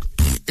food truck.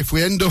 if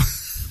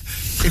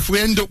we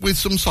end up with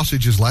some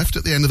sausages left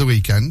at the end of the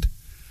weekend,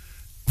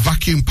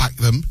 vacuum pack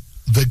them.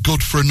 They're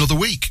good for another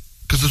week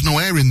because there's no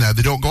air in there.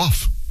 They don't go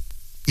off.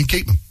 You can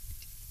keep them.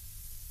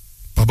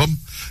 Bum.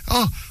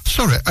 Oh,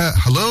 sorry.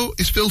 Hello,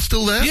 is Phil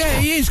still there? Yeah,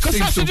 he is. Because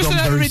that's just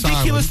a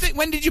ridiculous thing.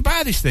 When did you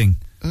buy this thing?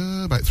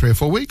 About 3 or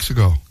 4 weeks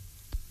ago.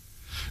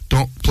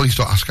 Please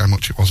don't ask how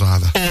much it was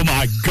either. Oh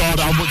my God,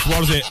 how much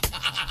was it?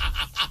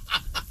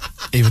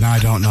 Even I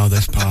don't know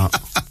this part.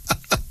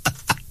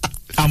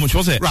 How much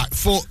was it? Right,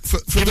 for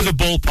give us a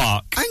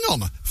ballpark. Hang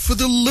on. For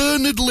the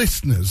learned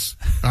listeners,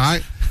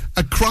 right,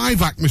 a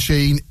Cryovac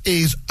machine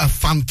is a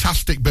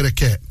fantastic bit of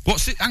kit.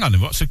 What's it? Hang on,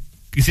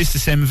 is this the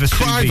same as a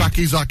Cryovac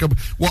is like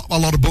what a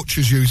lot of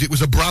butchers use. It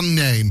was a brand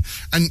name.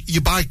 And you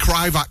buy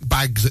Cryovac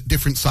bags at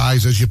different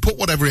sizes. You put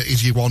whatever it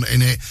is you want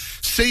in it,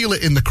 seal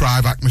it in the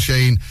Cryovac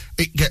machine.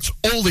 It gets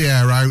all the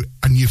air out,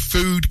 and your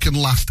food can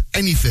last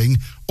anything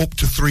up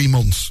to 3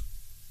 months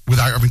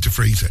without having to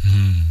freeze it.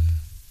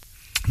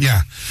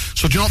 Yeah.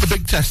 So do you know what the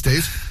big test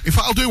is? In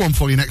fact, I'll do one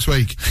for you next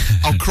week.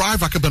 I'll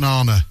Cryovac a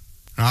banana,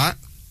 right?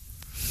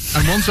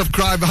 And once I've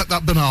Cryovac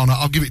that banana,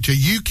 I'll give it to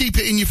you. You keep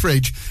it in your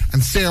fridge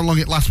and see how long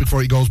it lasts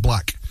before it goes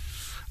black.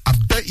 I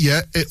bet you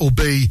it'll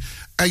be,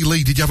 hey,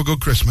 Lee, did you have a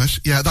good Christmas?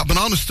 Yeah, that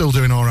banana's still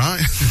doing all right.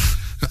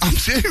 I'm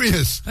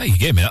serious. Hey, you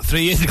gave me that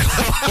 3 years ago.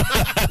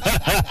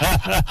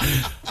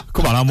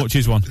 Come on, how much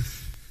is one?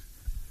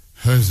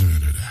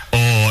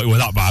 Oh, it was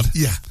that bad?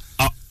 Yeah.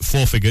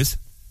 4 figures?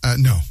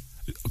 No.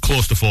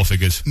 Close to 4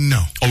 figures?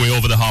 No. Are we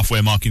over the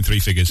halfway mark in 3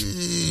 figures?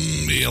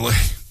 Really?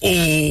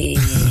 Oh.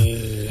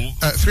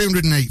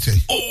 380.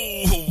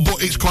 Oh.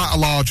 But it's quite a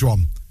large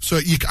one. So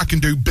I can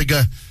do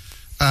bigger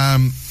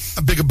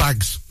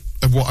bags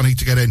of what I need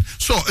to get in.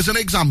 So, as an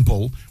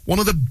example, one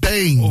of the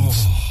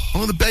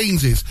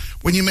banes is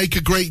when you make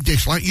a great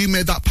dish, like you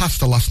made that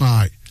pasta last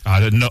night.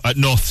 At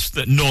no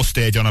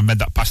stage when I made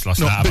that pasta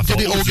last night. But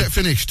did it all get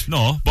finished?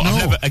 No, but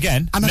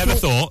I've never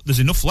thought there's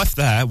enough left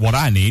there. What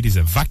I need is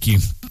a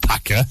vacuum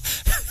packer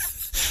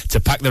to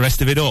pack the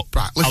rest of it up.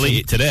 Right, listen, I'll eat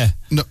it today.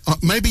 No,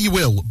 maybe you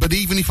will, but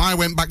even if I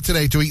went back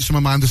today to eat some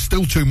of mine, there's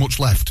still too much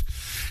left.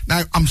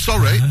 Now, I'm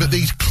sorry, but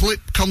these clip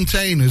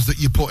containers that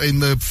you put in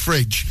the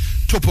fridge,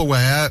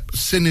 Tupperware,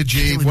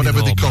 Synergy,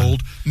 whatever they're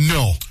called,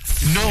 no.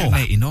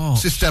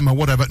 Sistema,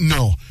 whatever,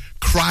 no.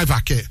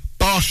 Cryovac it.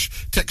 Bosh,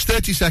 takes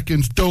 30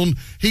 seconds, done,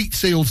 heat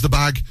seals the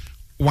bag,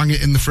 wang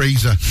it in the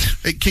freezer.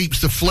 It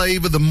keeps the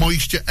flavour, the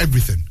moisture,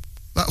 everything.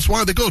 That's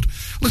why they're good.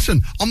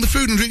 Listen, on the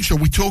Food and Drink Show,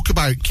 we talk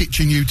about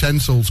kitchen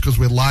utensils because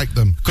we like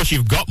them. Because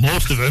you've got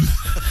most of them.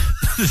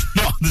 There's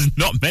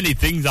not many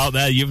things out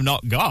there you've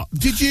not got.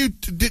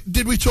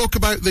 Did we talk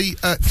about the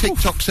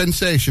TikTok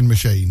sensation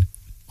machine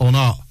or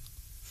not?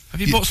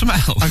 Have you bought something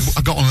else?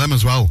 I got one of them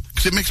as well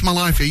because it makes my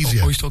life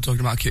easier. Are we still talking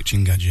about a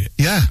kitchen gadget?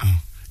 Yeah.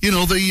 Oh. You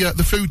know,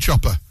 the food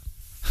chopper.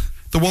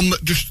 The one that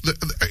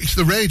it's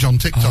the rage on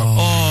TikTok.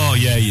 Oh,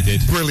 yeah, you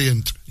did.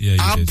 Brilliant. Yeah, you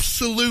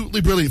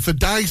absolutely brilliant for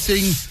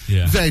dicing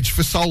veg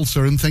for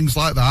salsa and things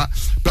like that.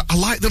 But I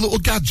like the little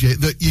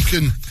gadget that you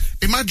can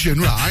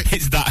imagine, right?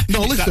 It's that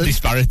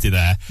disparity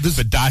there.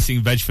 For dicing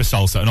veg for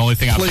salsa, and the only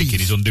thing I'm thinking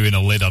is undoing a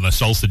lid on a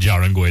salsa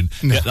jar and going,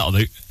 yeah, that'll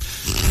do.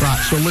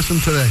 Right, so listen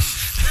to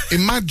this.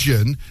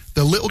 Imagine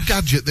the little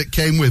gadget that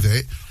came with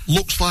it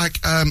looks like,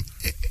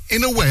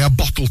 in a way, a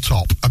bottle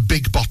top, a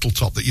big bottle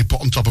top that you put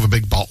on top of a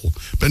big bottle.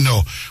 But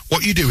no,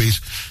 what you do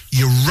is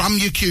you ram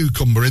your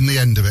cucumber in the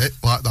end of it,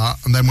 like that,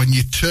 and then when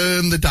you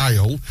turn the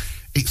dial,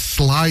 it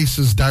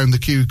slices down the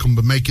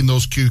cucumber, making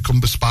those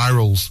cucumber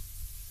spirals.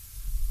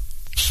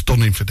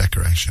 Stunning for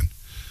decoration.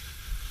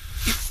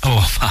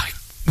 Oh, fine.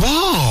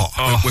 What?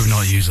 Oh, we've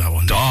not used that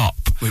one. Stop.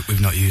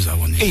 We've not used that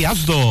one yet. He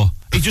has, though.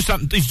 He's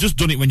just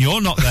done it when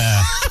you're not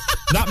there.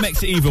 That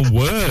makes it even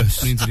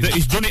worse. That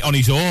he's done it on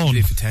his own.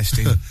 For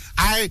testing.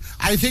 I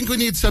think we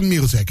need some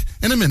music.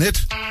 In a minute.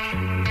 Pedal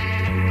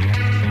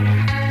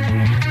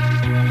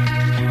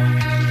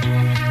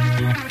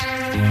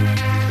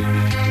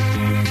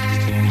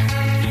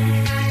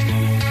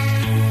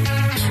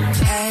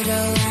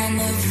on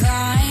the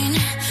vine,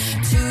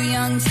 too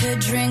young to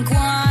drink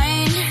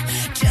wine.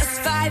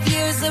 Just 5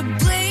 years of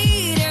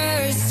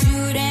bleeder,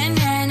 student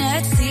and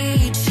a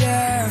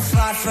teacher,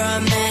 far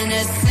from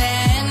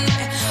innocent.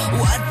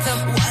 What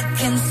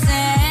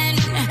consent?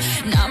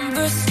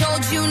 Numbers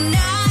told you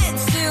not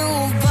to,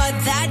 but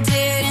that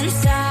didn't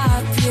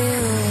stop you.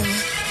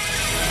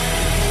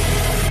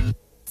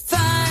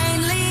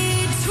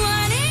 Finally 29,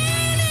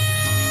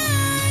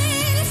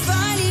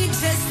 funny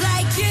just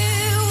like you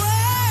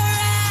were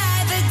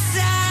at the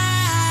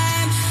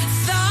time.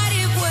 Thought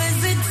it was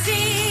a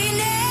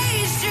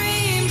teenage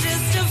dream,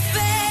 just a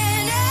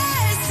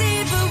fantasy,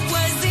 but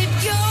was it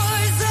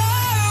yours or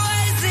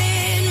was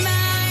it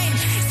mine?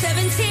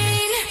 17,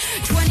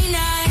 29.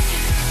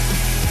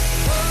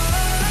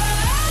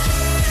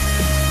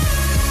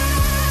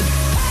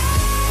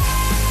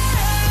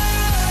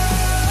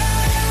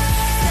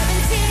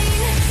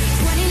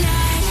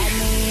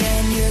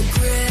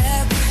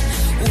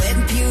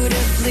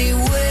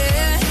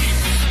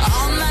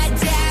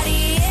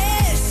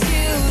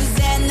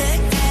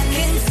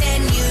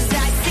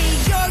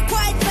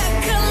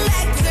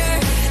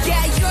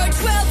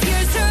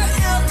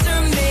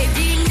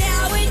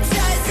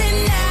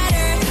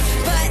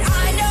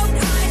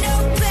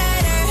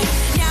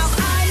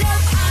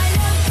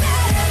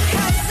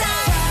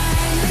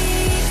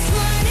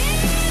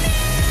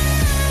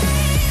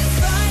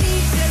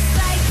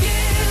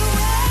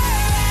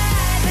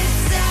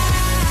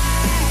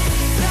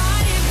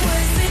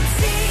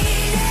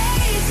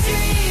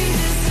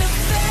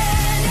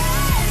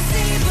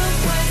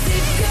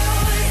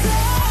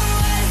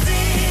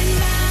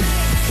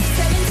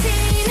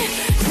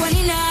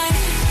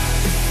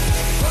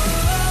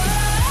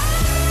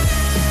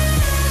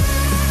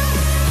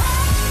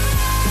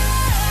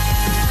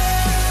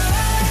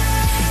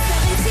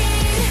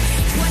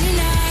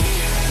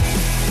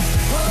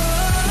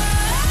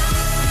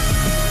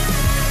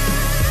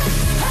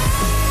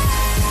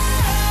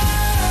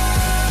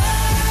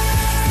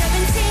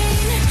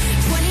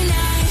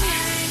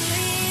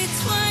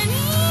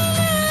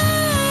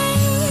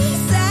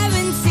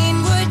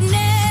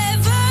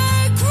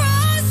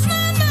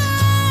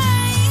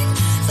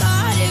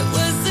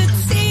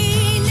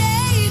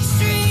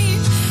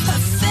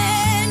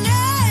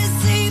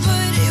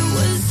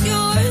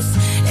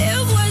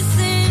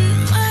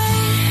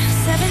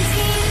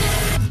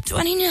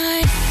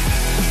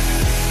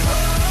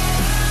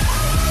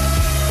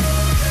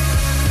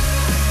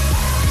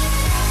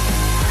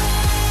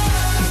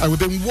 We've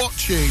been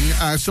watching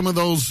some of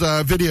those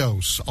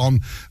videos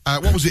on,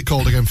 what was it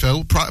called again,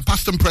 Phil?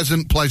 Past and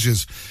Present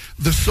Pleasures.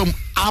 There's some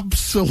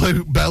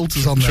absolute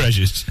belters on there.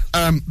 Treasures.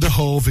 The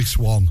Hovis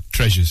one.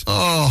 Treasures.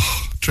 Oh,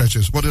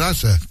 treasures. What did I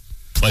say?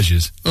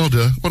 Pleasures. Oh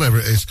dear, whatever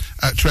it is.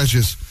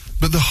 Treasures.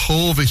 But the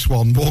Hovis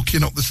one,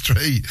 walking up the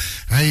street.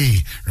 Hey,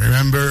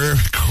 remember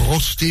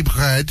crusty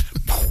bread?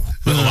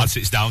 Little lad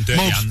sits down,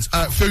 dirty hands.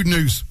 Food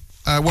news.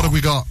 What have we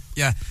got?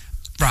 Yeah.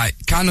 Right,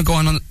 kind of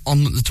going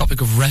on the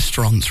topic of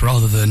restaurants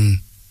rather than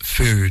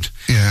food.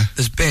 Yeah.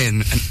 There's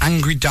been an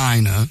angry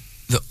diner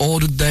that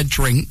ordered their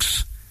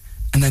drinks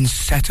and then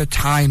set a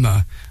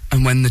timer.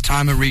 And when the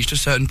timer reached a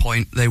certain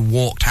point, they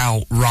walked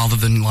out rather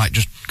than, like,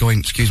 just going,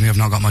 excuse me, I've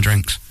not got my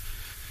drinks.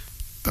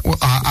 Well,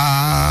 what do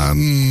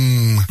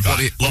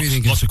you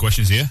think? Lots of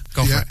questions here.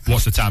 Go for it.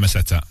 What's the timer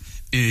set at?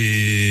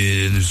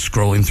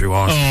 Scrolling through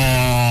ours.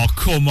 Oh,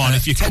 come on.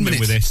 If you're 10 coming minutes.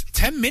 with this.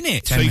 10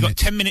 minutes. So you've got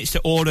 10 minutes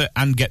to order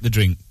and get the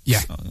drink. Yeah.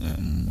 So,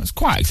 that's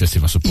quite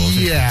excessive, I suppose.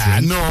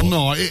 Yeah,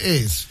 no, it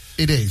is.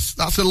 It is.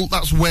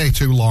 That's way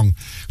too long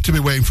to be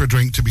waiting for a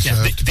drink to be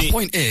served. The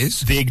point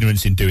is... The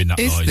ignorance in doing that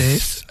is noise.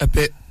 This a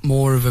bit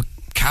more of a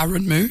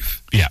Karen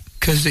move? Yeah.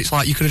 Because it's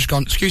like you could have just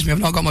gone, excuse me, I've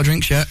not got my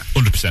drinks yet.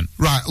 100%.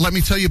 Right, let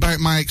me tell you about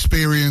my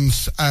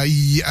experience.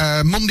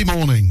 Monday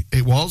morning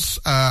it was.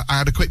 I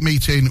had a quick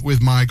meeting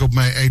with my good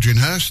mate Adrian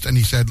Hurst, and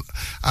he said,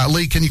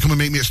 Lee, can you come and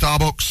meet me at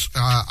Starbucks?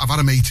 I've had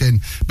a meeting,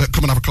 but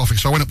come and have a coffee.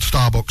 So I went up to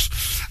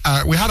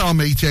Starbucks. We had our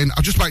meeting. I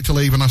was just about to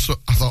leave, and I thought,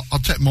 I'll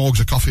take Morgs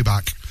a coffee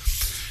back.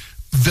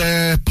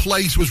 Their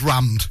place was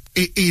rammed.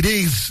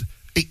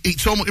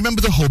 It's almost, remember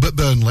the hub at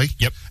Burnley?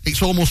 Yep.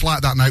 It's almost like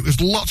that now. There's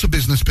lots of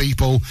business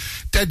people,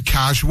 dead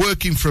cash,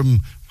 working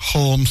from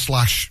home /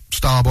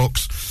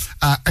 Starbucks,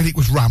 and it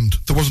was rammed.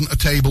 There wasn't a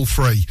table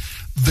free.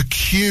 The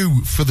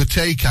queue for the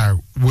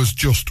takeout was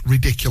just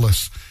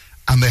ridiculous,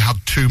 and they had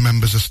 2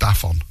 members of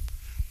staff on.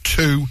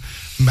 2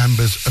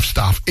 members of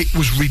staff. It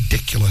was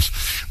ridiculous.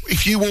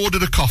 If you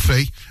ordered a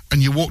coffee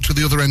and you walked to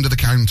the other end of the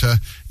counter,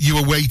 you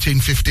were waiting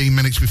 15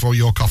 minutes before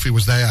your coffee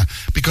was there.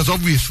 Because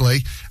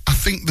obviously, I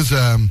think there's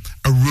a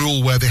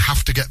rule where they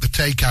have to get the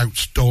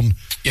takeouts done.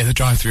 Yeah, the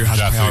drive-through has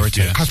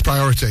priority. Yeah. Has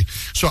priority.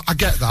 So I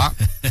get that.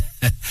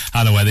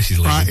 I know where this is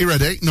leading. Right, you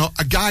ready? No,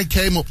 a guy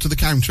came up to the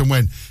counter and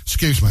went,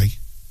 excuse me,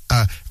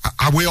 are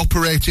we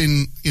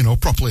operating,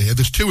 properly here?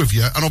 There's 2 of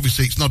you, and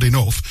obviously it's not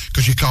enough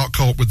because you can't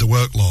cope with the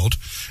workload.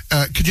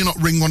 Could you not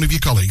ring one of your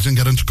colleagues and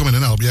get them to come in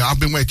and help you?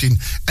 I've been waiting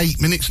 8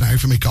 minutes now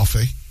for my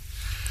coffee.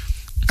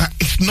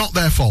 It's not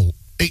their fault.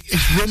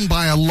 It's run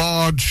by a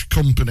large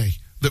company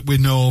that we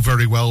know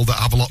very well that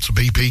have lots of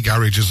BP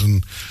garages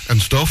and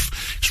stuff.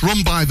 It's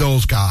run by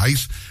those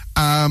guys.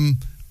 And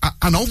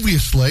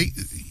obviously,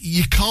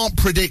 you can't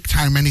predict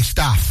how many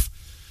staff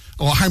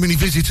or how many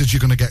visitors you're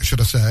going to get,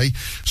 should I say.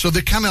 So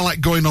they're kind of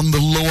like going on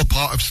the lower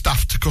part of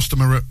staff to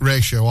customer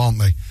ratio, aren't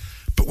they?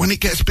 But when it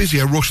gets busy,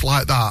 a rush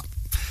like that,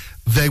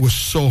 they were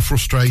so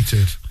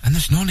frustrated. And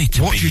there's no need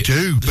to What do you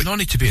do? There's no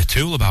need to be a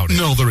tool about it.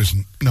 No, there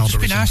isn't. No, just there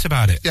be isn't. nice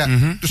about it. Yeah,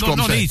 just No go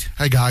and say, need.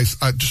 hey guys,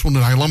 I just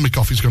wondered how long my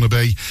coffee's going to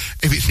be.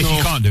 If you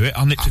can't do it,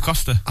 I'll nip to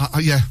Costa.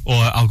 Yeah. Or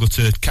I'll go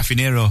to Caffè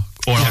Nero.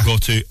 Or I'll go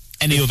to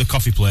any other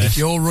coffee place. If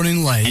you're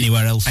running late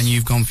anywhere else and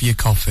you've gone for your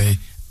coffee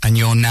and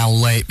you're now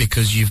late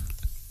because you've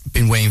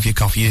been waiting for your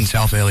coffee, you didn't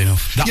set off early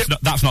enough.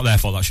 That's not their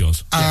fault, that's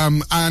yours.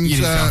 And you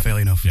didn't set off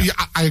early enough. Yeah,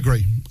 I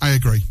agree.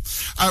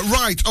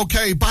 Right,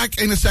 okay, back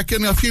in a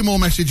second, a few more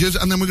messages,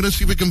 and then we're going to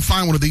see if we can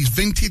find one of these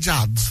vintage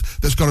ads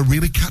that's got a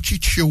really catchy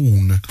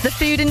tune. The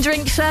Food and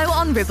Drink Show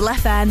on Ribble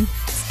FM.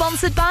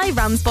 Sponsored by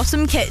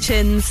Ramsbottom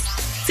Kitchens.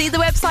 See the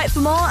website for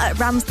more at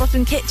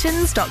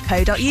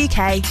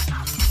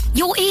ramsbottomkitchens.co.uk.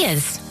 Your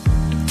ears.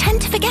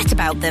 Tend to forget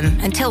about them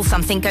until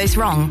something goes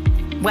wrong.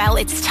 Well,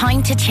 it's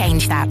time to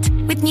change that.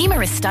 With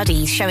numerous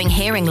studies showing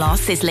hearing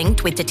loss is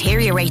linked with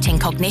deteriorating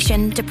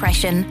cognition,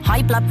 depression,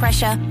 high blood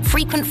pressure,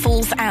 frequent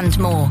falls and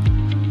more.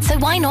 So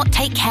why not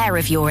take care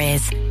of your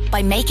ears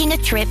by making a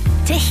trip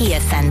to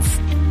HearSense?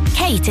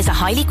 Kate is a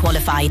highly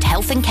qualified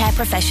health and care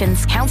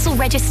professions, council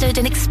registered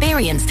and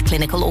experienced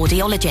clinical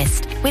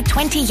audiologist with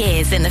 20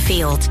 years in the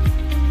field.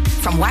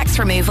 From wax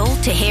removal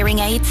to hearing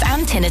aids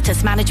and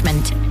tinnitus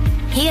management,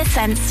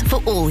 HearSense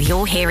for all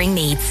your hearing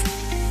needs.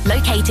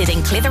 Located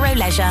in Clitheroe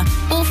Leisure,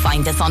 or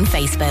find us on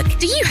Facebook.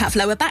 Do you have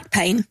lower back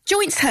pain,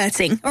 joints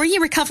hurting, or are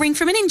you recovering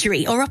from an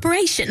injury or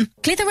operation?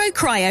 Clitheroe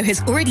Cryo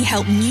has already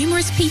helped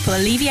numerous people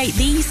alleviate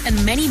these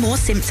and many more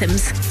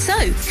symptoms. So,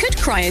 could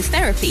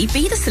cryotherapy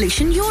be the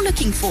solution you're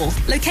looking for?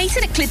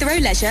 Located at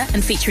Clitheroe Leisure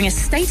and featuring a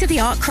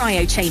state-of-the-art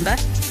cryo chamber,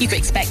 you can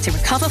expect to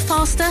recover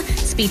faster,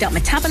 speed up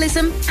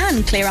metabolism,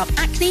 and clear up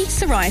acne,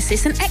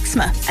 psoriasis, and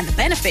eczema. And the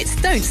benefits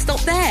don't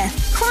stop there.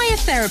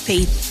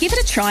 Cryotherapy. Give it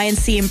a try and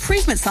see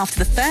improvements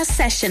after the first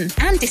session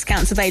and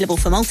discounts available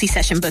for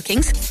multi-session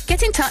bookings,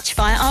 get in touch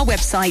via our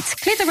website,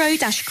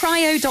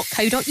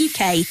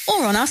 clitheroe-cryo.co.uk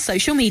or on our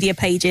social media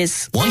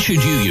pages. Why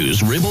should you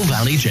use Ribble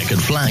Valley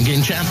Checkered Flag in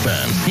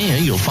Chatburn? Here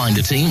you'll find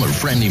a team of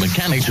friendly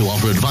mechanics who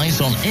offer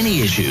advice on any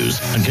issues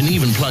and can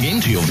even plug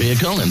into your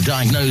vehicle and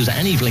diagnose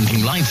any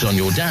blinking lights on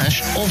your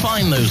dash or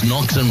find those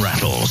knocks and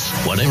rattles.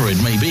 Whatever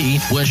it may be,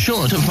 we're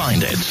sure to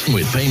find it.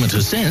 With Payment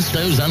Assist,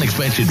 those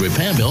unexpected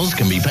repair bills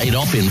can be paid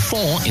off in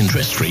 4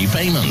 interest-free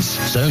payments.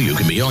 So you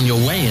can be on your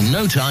way in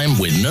no time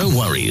with no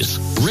worries.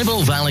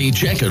 Ribble Valley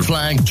Checkered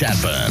Flag,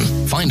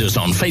 Chatburn. Find us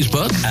on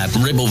Facebook at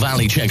Ribble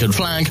Valley Checkered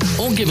Flag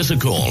or give us a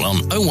call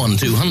on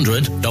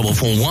 01200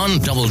 441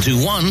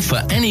 221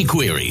 for any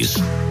queries.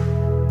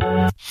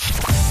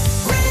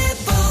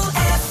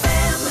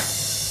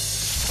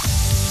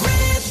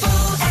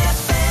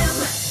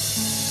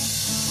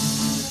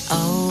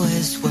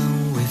 Always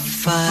when we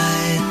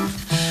fight,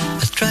 I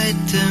try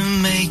to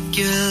make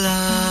you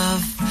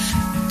laugh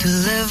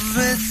till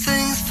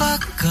everything's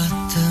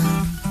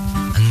forgotten.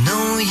 I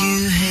know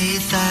you hate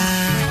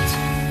that.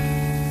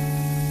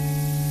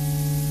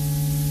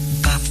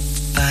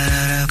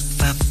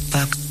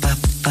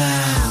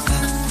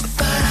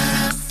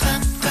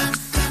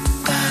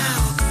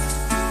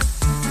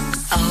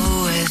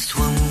 Always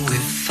when we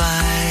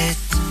fight,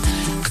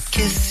 I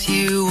kiss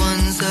you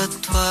once or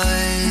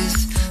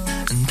twice,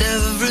 and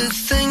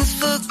everything's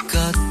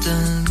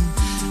forgotten.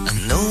 I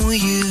know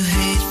you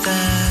hate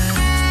that.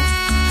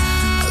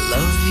 I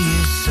love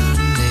you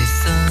Sunday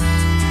sun.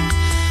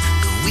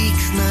 The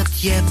week's not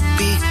yet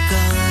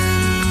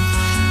begun,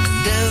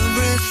 and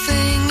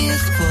everything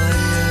is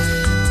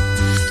quiet.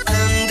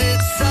 And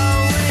it's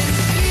always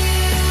you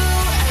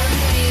and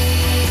me,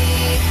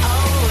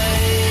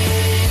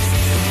 always.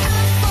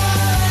 And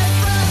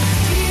forever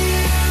you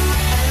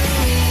and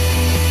me,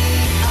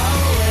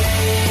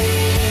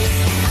 always.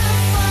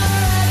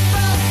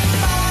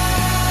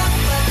 And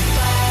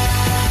forever,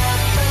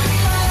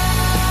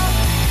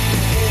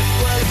 it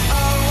was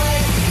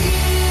always you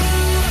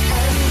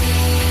and me,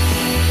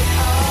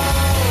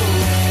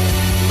 always.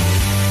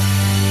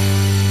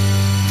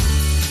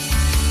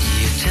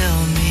 You tell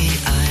me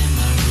I'm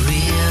a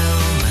real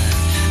man,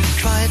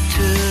 try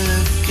to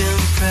look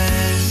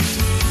impressed,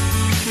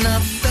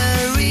 not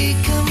very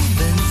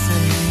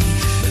convincing,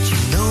 but you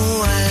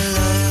know I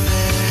love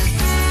it.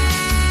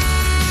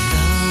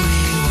 Then we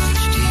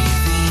watch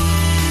TV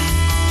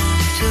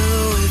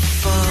till we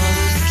fall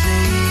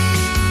asleep,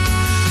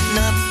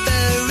 not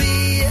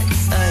very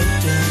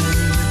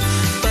exciting,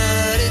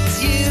 but it's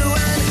you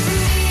and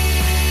me,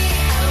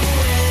 and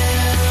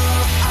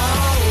we'll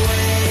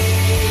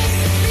always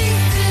be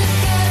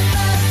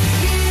together,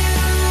 you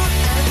and me,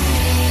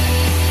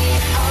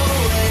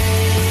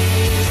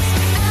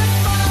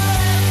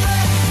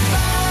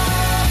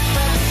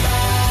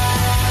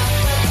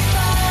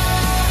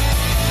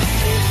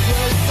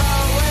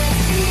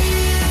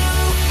 always,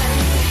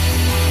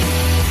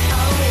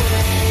 and forever,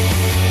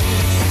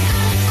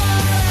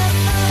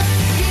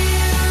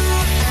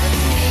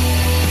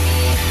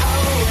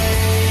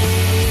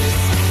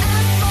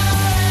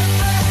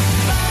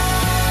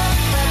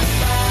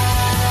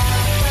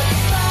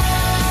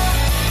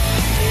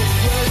 it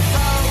was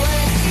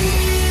always you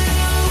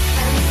and me,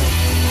 always,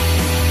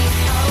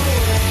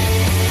 and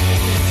forever,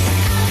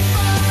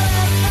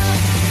 you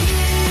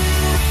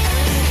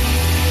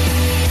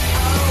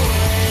and me,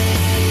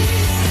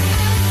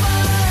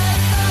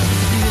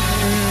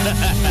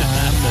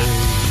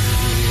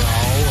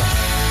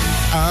 always,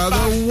 and The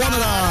one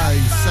and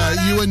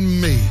I, you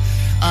and me.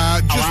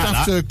 Just like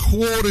after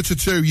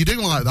 1:45. You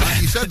didn't like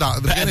that. You said that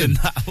at the Better beginning.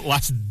 than that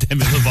last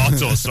Demi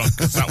Lovato song,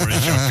 because that were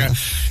a shocker.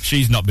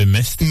 She's not been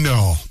missed.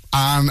 No.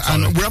 And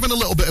we're having a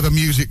little bit of a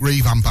music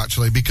revamp,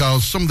 actually,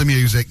 because some of the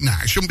music,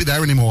 it shouldn't be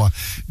there anymore.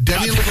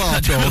 Demi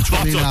Lovato,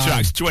 29.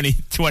 Tracks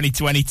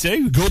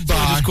 2022. Goodbye.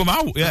 So just come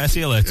out. Yeah, see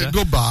you later.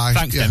 Goodbye.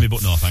 Thanks, Yeah. Demi,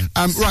 but no thanks.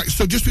 Right,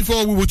 so just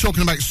before we were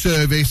talking about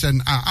service,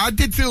 and I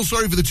did feel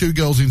sorry for the two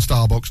girls in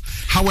Starbucks.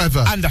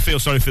 However... And I feel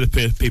sorry for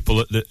the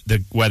people at the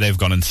where they've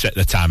gone and set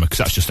their timer, because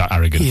that's just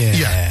arrogant.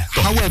 Yeah.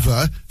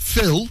 However,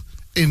 Phil,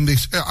 in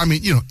this,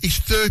 he's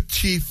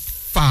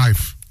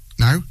 35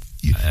 now.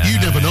 You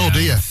never know, do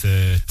you?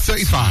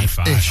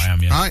 35-ish, I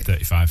am, yeah. right?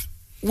 35.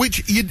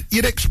 Which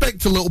you'd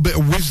expect a little bit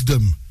of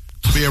wisdom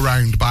to be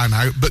around by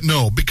now, but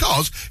no,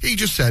 because he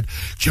just said,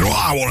 do you know what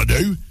I want to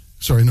do?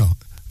 Sorry, no.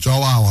 That's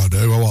all I want to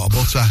do. I want a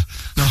butter.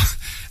 No,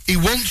 he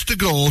wants to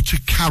go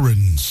to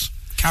Karen's.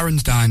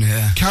 Karen's Diner,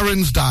 yeah.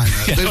 Karen's Diner.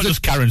 Yeah, not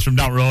just Karen's from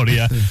down road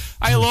here.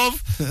 Hiya,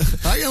 love.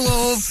 Hiya,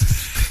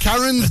 love.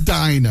 Karen's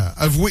Diner,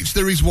 of which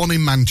there is one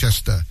in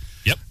Manchester.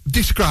 Yep.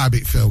 Describe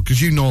it, Phil,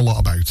 because you know a lot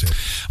about it.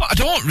 I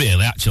don't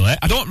really, actually.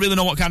 I don't really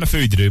know what kind of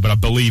food they do, but I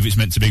believe it's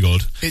meant to be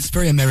good. It's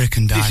very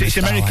American diner It's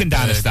style. American like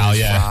diner burgers, style,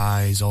 yeah.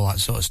 Fries, all that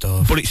sort of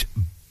stuff. But it's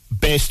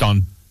based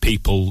on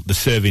people, the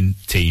serving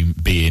team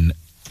being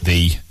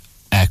the,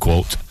 air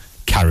quote,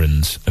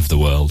 Karens of the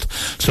world.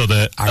 So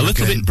they're a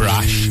little bit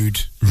brash,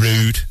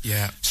 rude,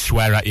 yeah,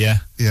 swear at you,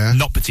 yeah,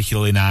 not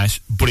particularly nice,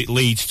 but it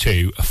leads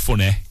to a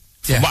funny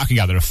from what I can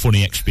gather, a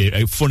funny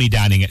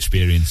dining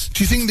experience.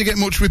 Do you think they get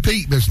much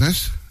repeat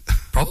business?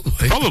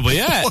 Probably,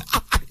 yeah.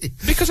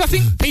 Because I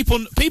think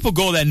people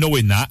go there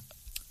knowing that,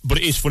 but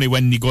it is funny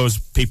when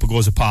people go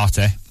as a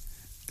party,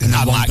 and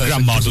like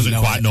grandma doesn't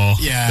quite know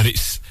that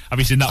it's. Have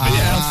you seen that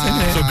video?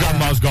 So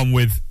grandma's gone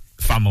with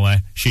family.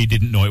 She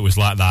didn't know it was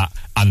like that,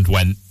 and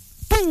went.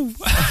 Boom.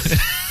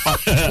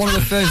 One of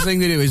the first things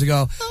they do is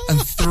go and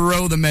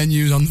throw the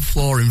menus on the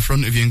floor in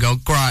front of you and go,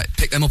 right,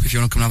 pick them up if you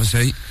want to come and have a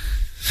seat.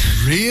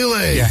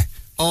 Really? Yeah.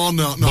 Oh,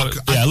 no. But,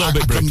 a little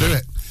bit I couldn't do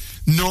it.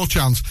 No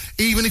chance.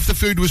 Even if the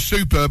food was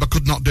superb, I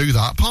could not do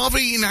that. Part of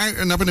eating out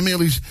and having a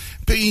meal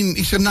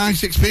it's a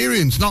nice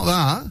experience, not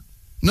that.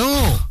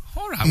 No.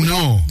 All right.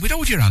 No. We'd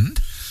hold your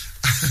hand.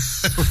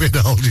 We'd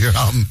hold your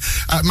hand.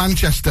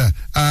 Manchester,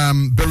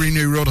 Bury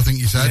New Road, I think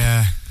you said.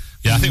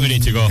 Yeah, I think we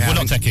need to go. We'll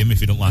not take him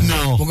if you don't like it.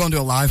 No. We'll go and do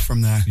a live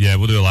from there. Yeah,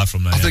 we'll do a live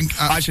from there. I think.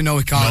 Actually, no,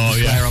 we can't.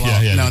 They swear a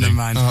lot. No, never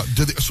mind. What,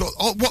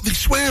 they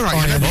swear at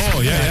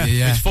you?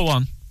 Yeah. It's full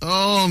on.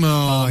 Oh,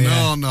 no.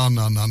 No.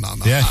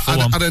 Yeah, full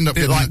on. I'd end up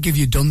It'd give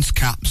you dunce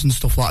caps and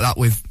stuff like that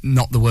with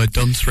not the word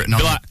dunce written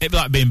on it. It'd be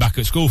like being back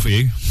at school for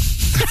you.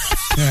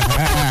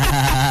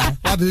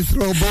 Why do they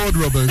throw board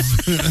rubbers?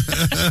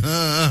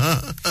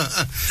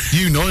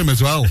 You know him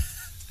as well.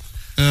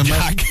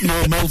 Jack.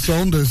 Mel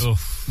Saunders.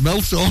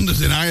 Mel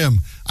Saunders in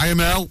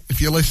IML,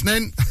 if you're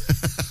listening.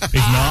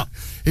 He's not.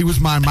 He was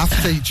my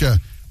math teacher.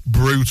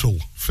 Brutal,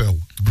 Phil.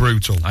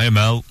 Brutal.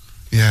 IML.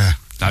 Yeah.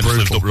 I just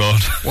lived up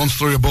road. Once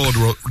threw a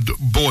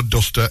board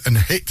duster and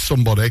hit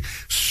somebody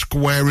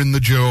square in the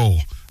jaw.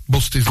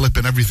 Bust his lip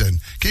and everything.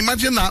 Can you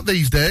imagine that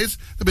these days?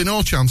 There'd be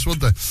no chance, would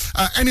there?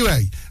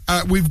 Anyway,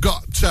 we've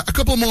got a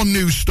couple more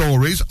news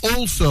stories.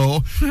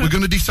 Also, we're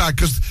going to decide,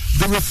 because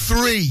there are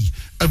 3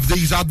 of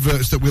these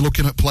adverts that we're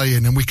looking at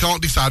playing, and we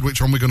can't decide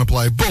which one we're going to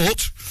play,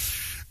 but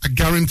I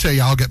guarantee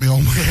I'll get my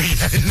own way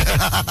again.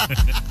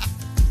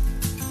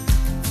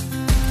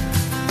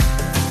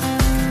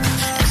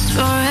 It's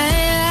 4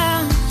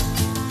 a.m.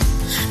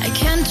 I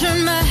can't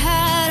turn my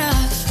head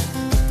off.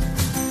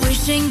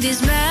 Wishing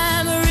these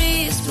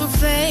memories will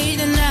fade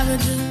and never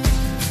do.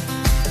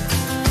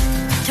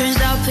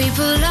 Turns out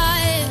people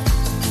lie.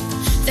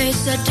 They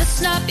said just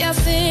snap your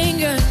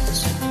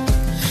fingers,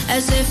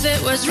 as if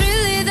it was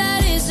really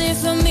that easy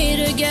for me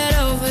to get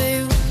over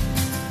you.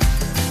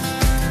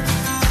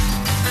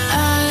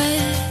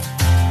 I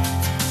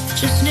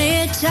just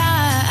need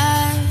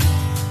time.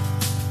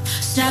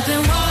 Snapping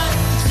 1, 2,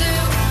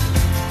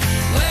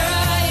 where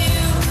are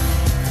you?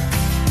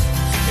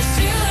 It's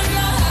you in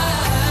my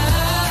heart.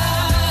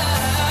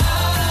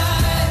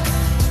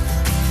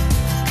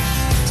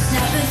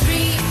 Snapping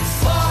 3,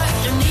 4,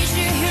 don't need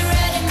you here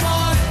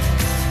anymore.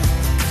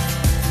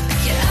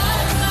 Get out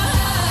of my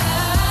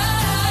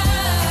heart.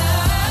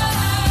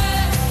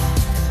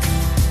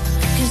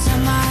 'Cause I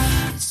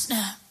might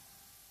snap.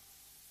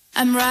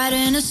 I'm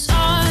writing a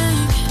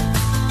song,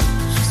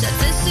 said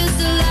this is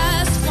the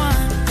last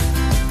one.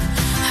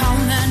 How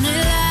many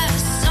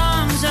last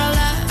songs are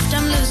left?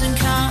 I'm losing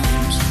count.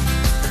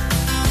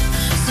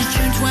 Since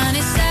June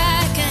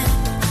 22nd,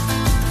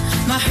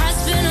 my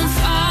heart's been on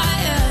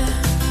fire.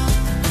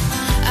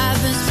 I've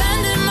been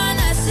spending my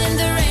nights in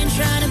the rain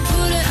trying to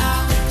put it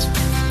out.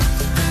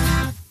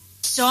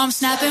 So I'm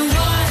snapping 1,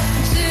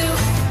 2,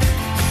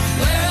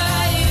 where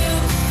are you?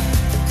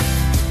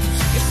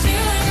 You're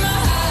feeling my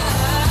heart.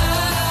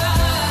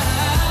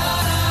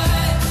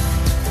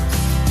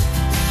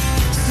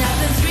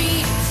 Snapping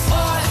 3,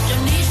 4,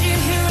 don't need you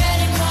here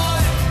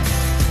anymore.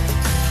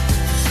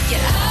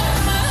 Get out of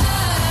my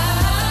heart.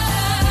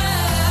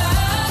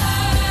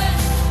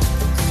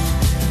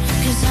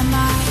 'Cause I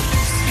might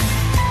snap.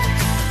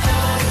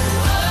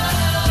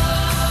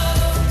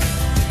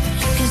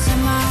 'Cause I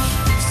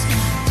might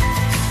snap.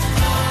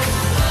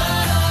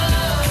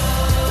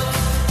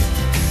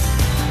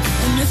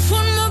 And if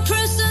one more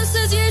person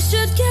says you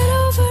should get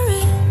over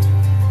it,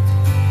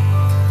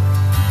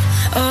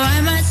 oh,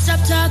 I might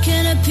stop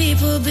talking to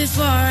people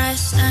before I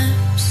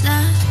snap,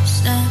 snap,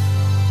 snap.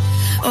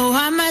 Oh,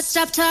 I might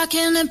stop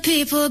talking to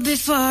people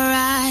before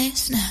I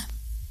snap.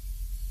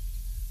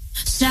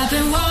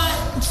 Snapping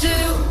 1, 2,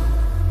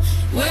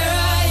 where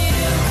are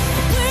you?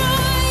 Where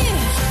are you?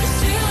 You're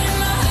still in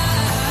my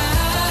heart.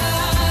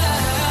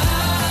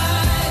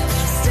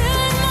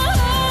 Still in my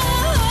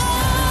heart.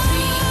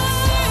 3,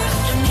 4,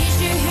 don't need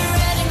you here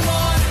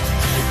anymore.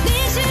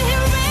 Need you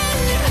here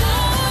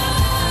anymore.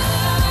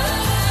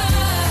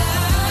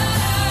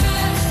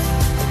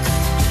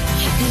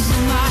 'Cause I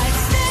might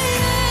stay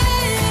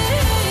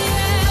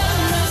on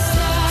the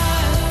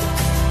side.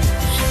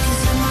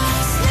 'Cause I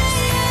might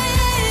stay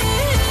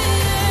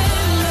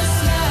on the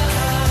side.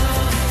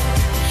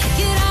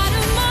 Get out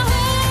of my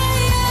way.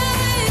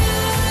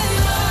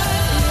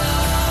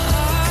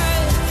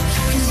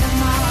 'Cause I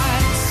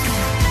might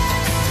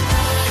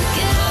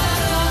get out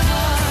of my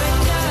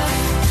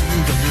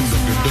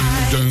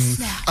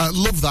heart.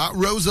 Love that.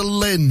 Rosa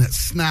Lynn,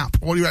 Snap.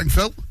 What do you reckon,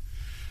 Phil?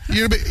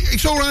 You're a bit.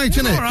 It's all right,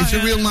 isn't it? All right, it's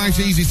a real nice,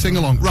 easy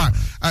sing-along. Right.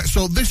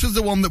 So this is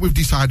the one that we've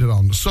decided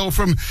on. So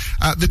from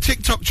the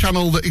TikTok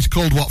channel that is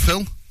called what,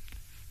 Phil?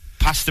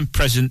 Past and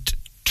present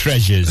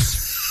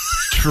treasures.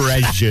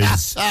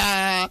 Treasures.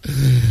 Have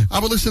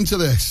a listen to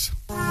this.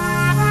 I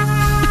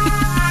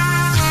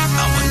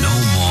were no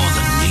more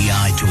than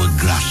knee-high to a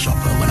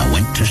grasshopper when I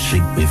went to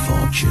seek my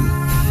fortune.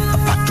 I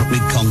packed up my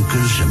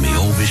conkers and my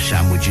Ovis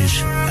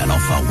sandwiches, and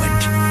off I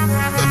went.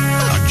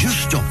 I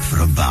just stopped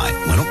for a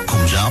bite when up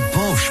comes our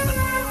postman.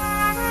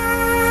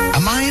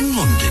 Am I in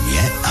London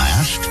yet? I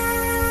asked.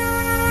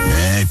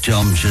 Yeah,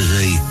 Tom, says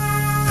he.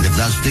 And if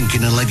that's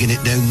thinking of legging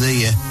it down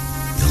there,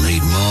 you'll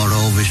need more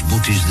Ovis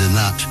butties than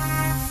that.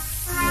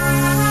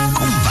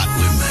 Come back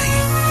with me,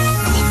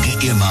 and we'll get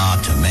your ma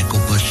to make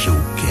up a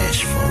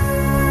suitcase full.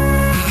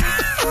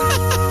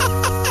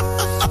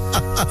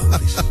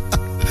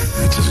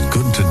 It's as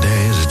good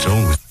today as it's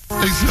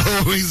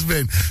always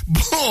been.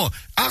 But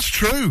that's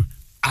true.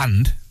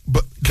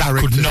 But that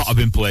could not have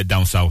been played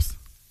down south.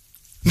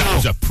 That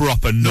was a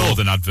proper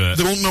northern advert.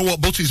 They won't know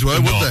what butties were,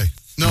 would they?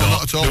 No,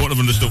 not at all. They won't have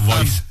understood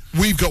voice.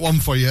 We've got one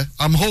for you.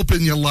 I'm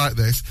hoping you'll like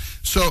this.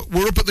 So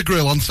we're up at the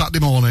grill on Saturday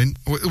morning.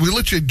 We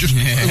literally just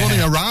we've only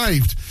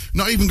arrived,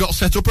 not even got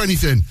set up or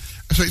anything.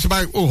 So it's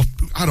about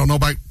I don't know,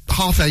 about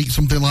 8:30,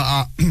 something like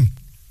that.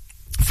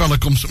 Fella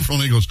comes in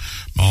front and he goes,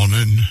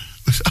 "Morning."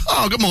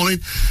 Oh, good morning.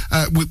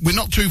 We're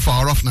not too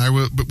far off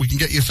now, but we can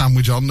get you a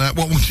sandwich on there.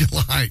 What would you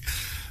like?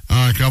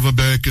 I can have a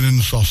bacon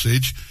and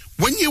sausage.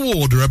 When you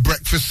order a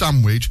breakfast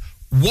sandwich,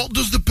 what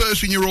does the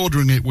person you're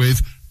ordering it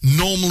with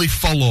normally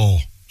follow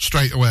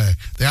straight away?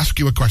 They ask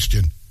you a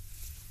question.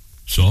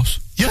 Sauce?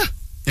 Yeah.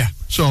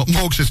 So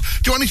Morg says, "Do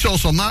you want any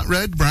sauce on that?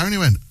 Red, brown?" He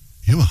went,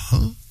 "You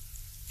are?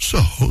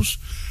 Sauce?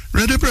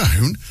 Red or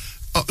brown?"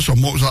 So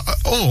Morg was like,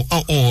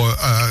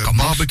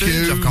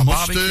 barbecue, I've got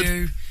mustard.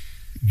 barbecue.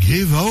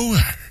 Give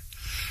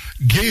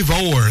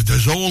over.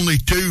 There's only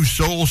 2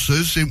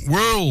 sauces in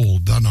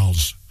world than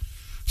us.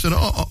 I said,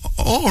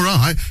 all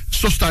right.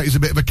 Sussed out is a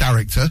bit of a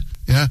character.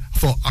 Yeah. I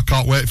thought, I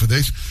can't wait for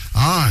this.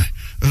 Aye.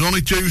 There's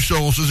only 2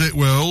 sauces in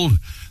world.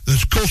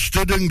 There's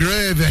custard and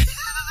gravy.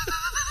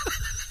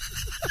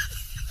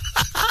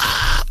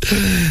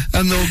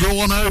 And they'll go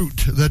on out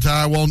that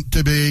I want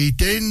to be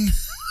eating.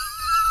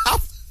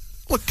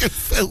 Look at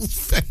Phil's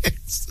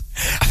face.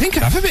 I think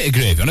I'd have a bit of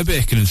gravy on a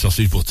bacon and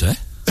sausage butter.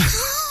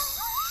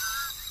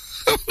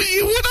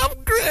 You would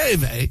have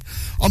gravy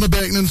on a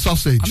bacon and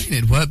sausage. I mean,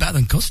 it'd work better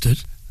than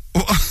custard.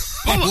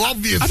 Well,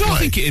 obviously. I don't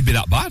think it'd be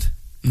that bad.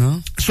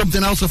 No.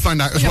 Something else I found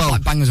out as well.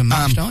 Like bangers and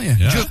mash, don't you?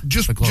 Yeah.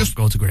 Just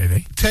go to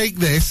gravy. Take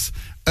this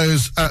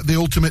as the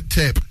ultimate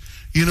tip.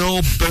 You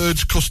know,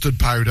 Bird's custard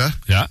powder.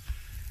 Yeah.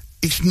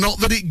 It's not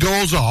that it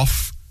goes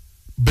off,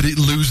 but it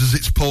loses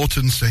its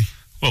potency.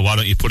 Well, why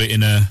don't you put it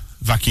in a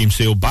vacuum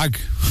sealed bag?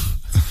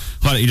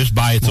 Why don't you just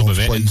buy a tub of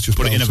it and just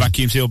put it in a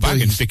vacuum sealed bag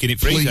and stick it in it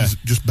freezer? Please,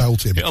 just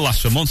belt him. It'll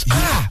last for months.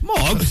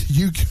 Mog!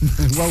 You can,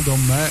 well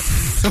done, mate.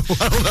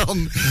 Well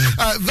done.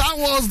 That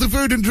was the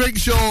Food and Drink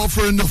Show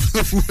for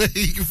another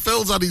week.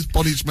 Phil's had his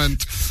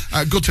punishment.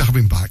 Good to have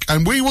him back.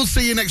 And we will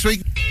see you next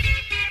week.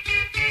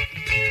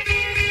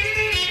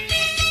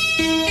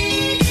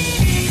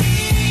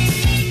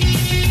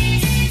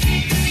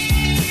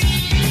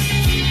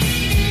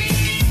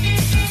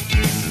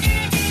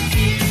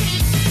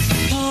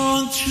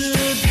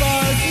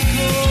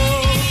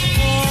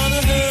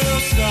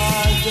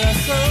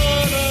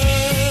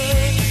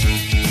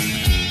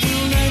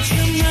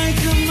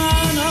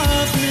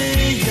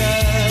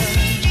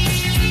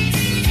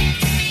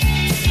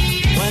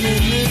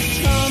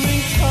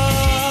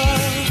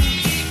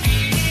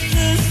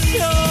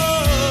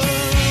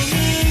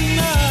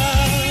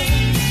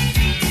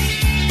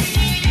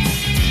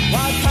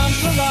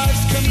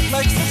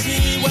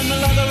 Complexity when the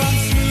leather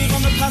runs smooth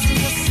on the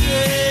passenger seat.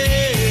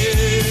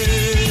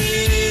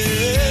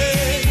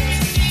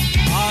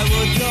 I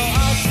would go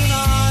out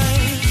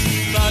tonight,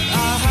 but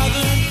I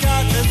haven't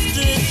got a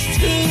stitch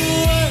to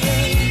wear.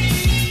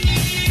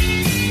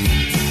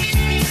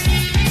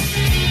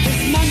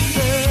 This man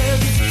said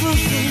it's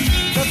gruesome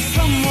that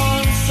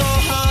someone so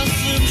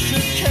handsome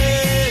should care.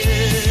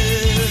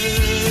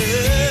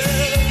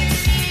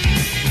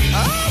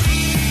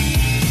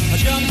 A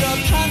jumped up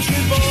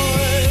country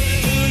boy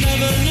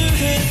knew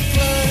his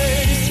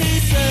place, he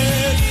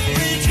said,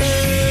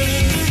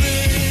 return to me.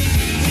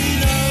 He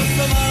knows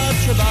so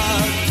much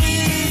about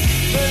these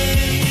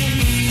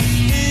things.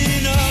 He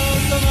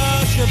knows so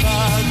much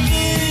about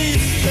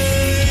these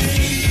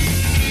things.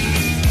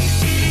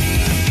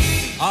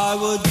 I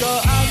would go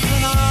out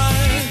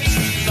tonight,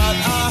 but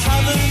I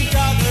haven't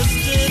got a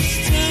stitch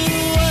to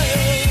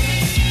wear.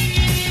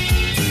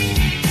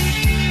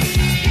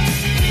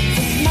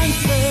 This man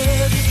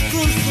said it's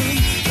gruesome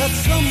that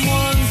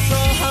someone so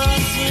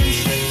handsome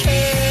should care.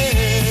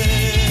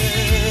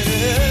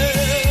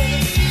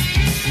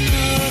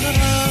 Na, na,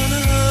 na, na,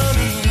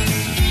 na.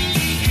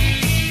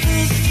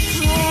 This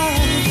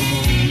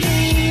driving me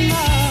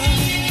mad.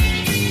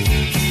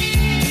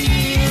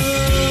 Na,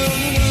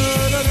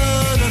 na, na,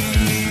 na, na.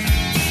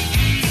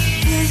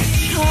 This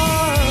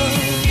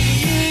child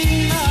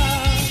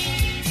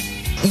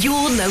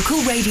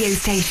local radio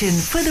station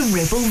for the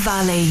Ribble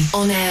Valley.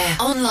 On air,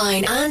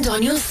 online and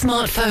on your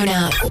smartphone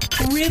app.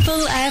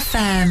 Ribble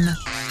FM.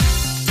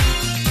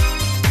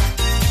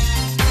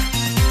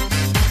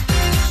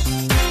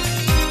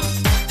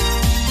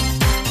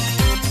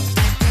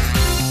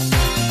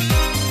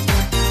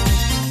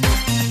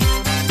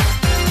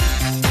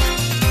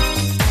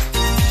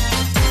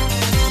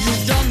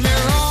 You've done me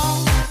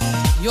wrong,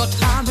 your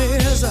time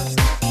is up.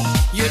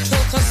 You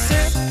took a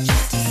sip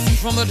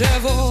from the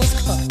devil's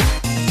cup.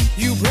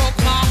 You broke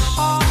my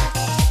heart,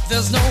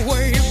 there's no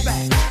way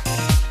back.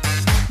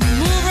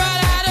 Move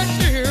right out of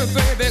here,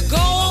 baby,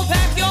 go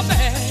pack your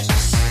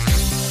bags.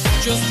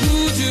 Just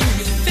who do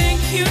you think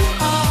you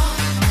are?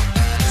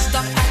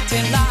 Stop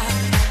acting like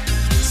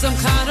some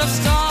kind of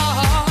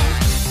star.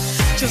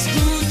 Just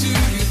who do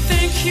you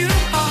think you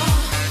are?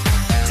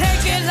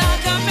 Take it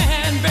like a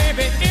man,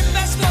 baby, if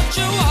that's what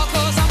you are.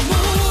 'Cause I'm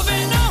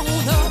moving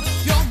on up,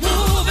 you're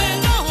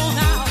moving on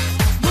out.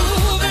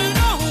 Moving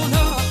on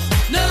up,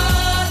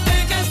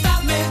 nothing can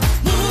stop me.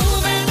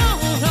 Moving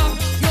on up,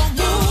 you're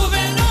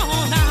moving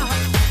on out.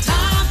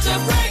 Time to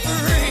break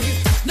free,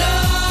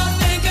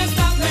 nothing can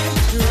stop me.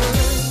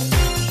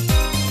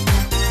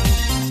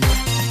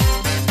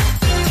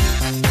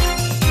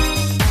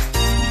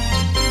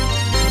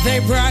 They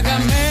brag a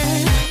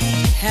man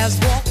has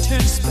walked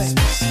in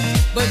space,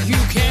 but you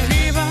can't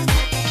even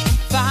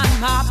find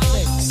my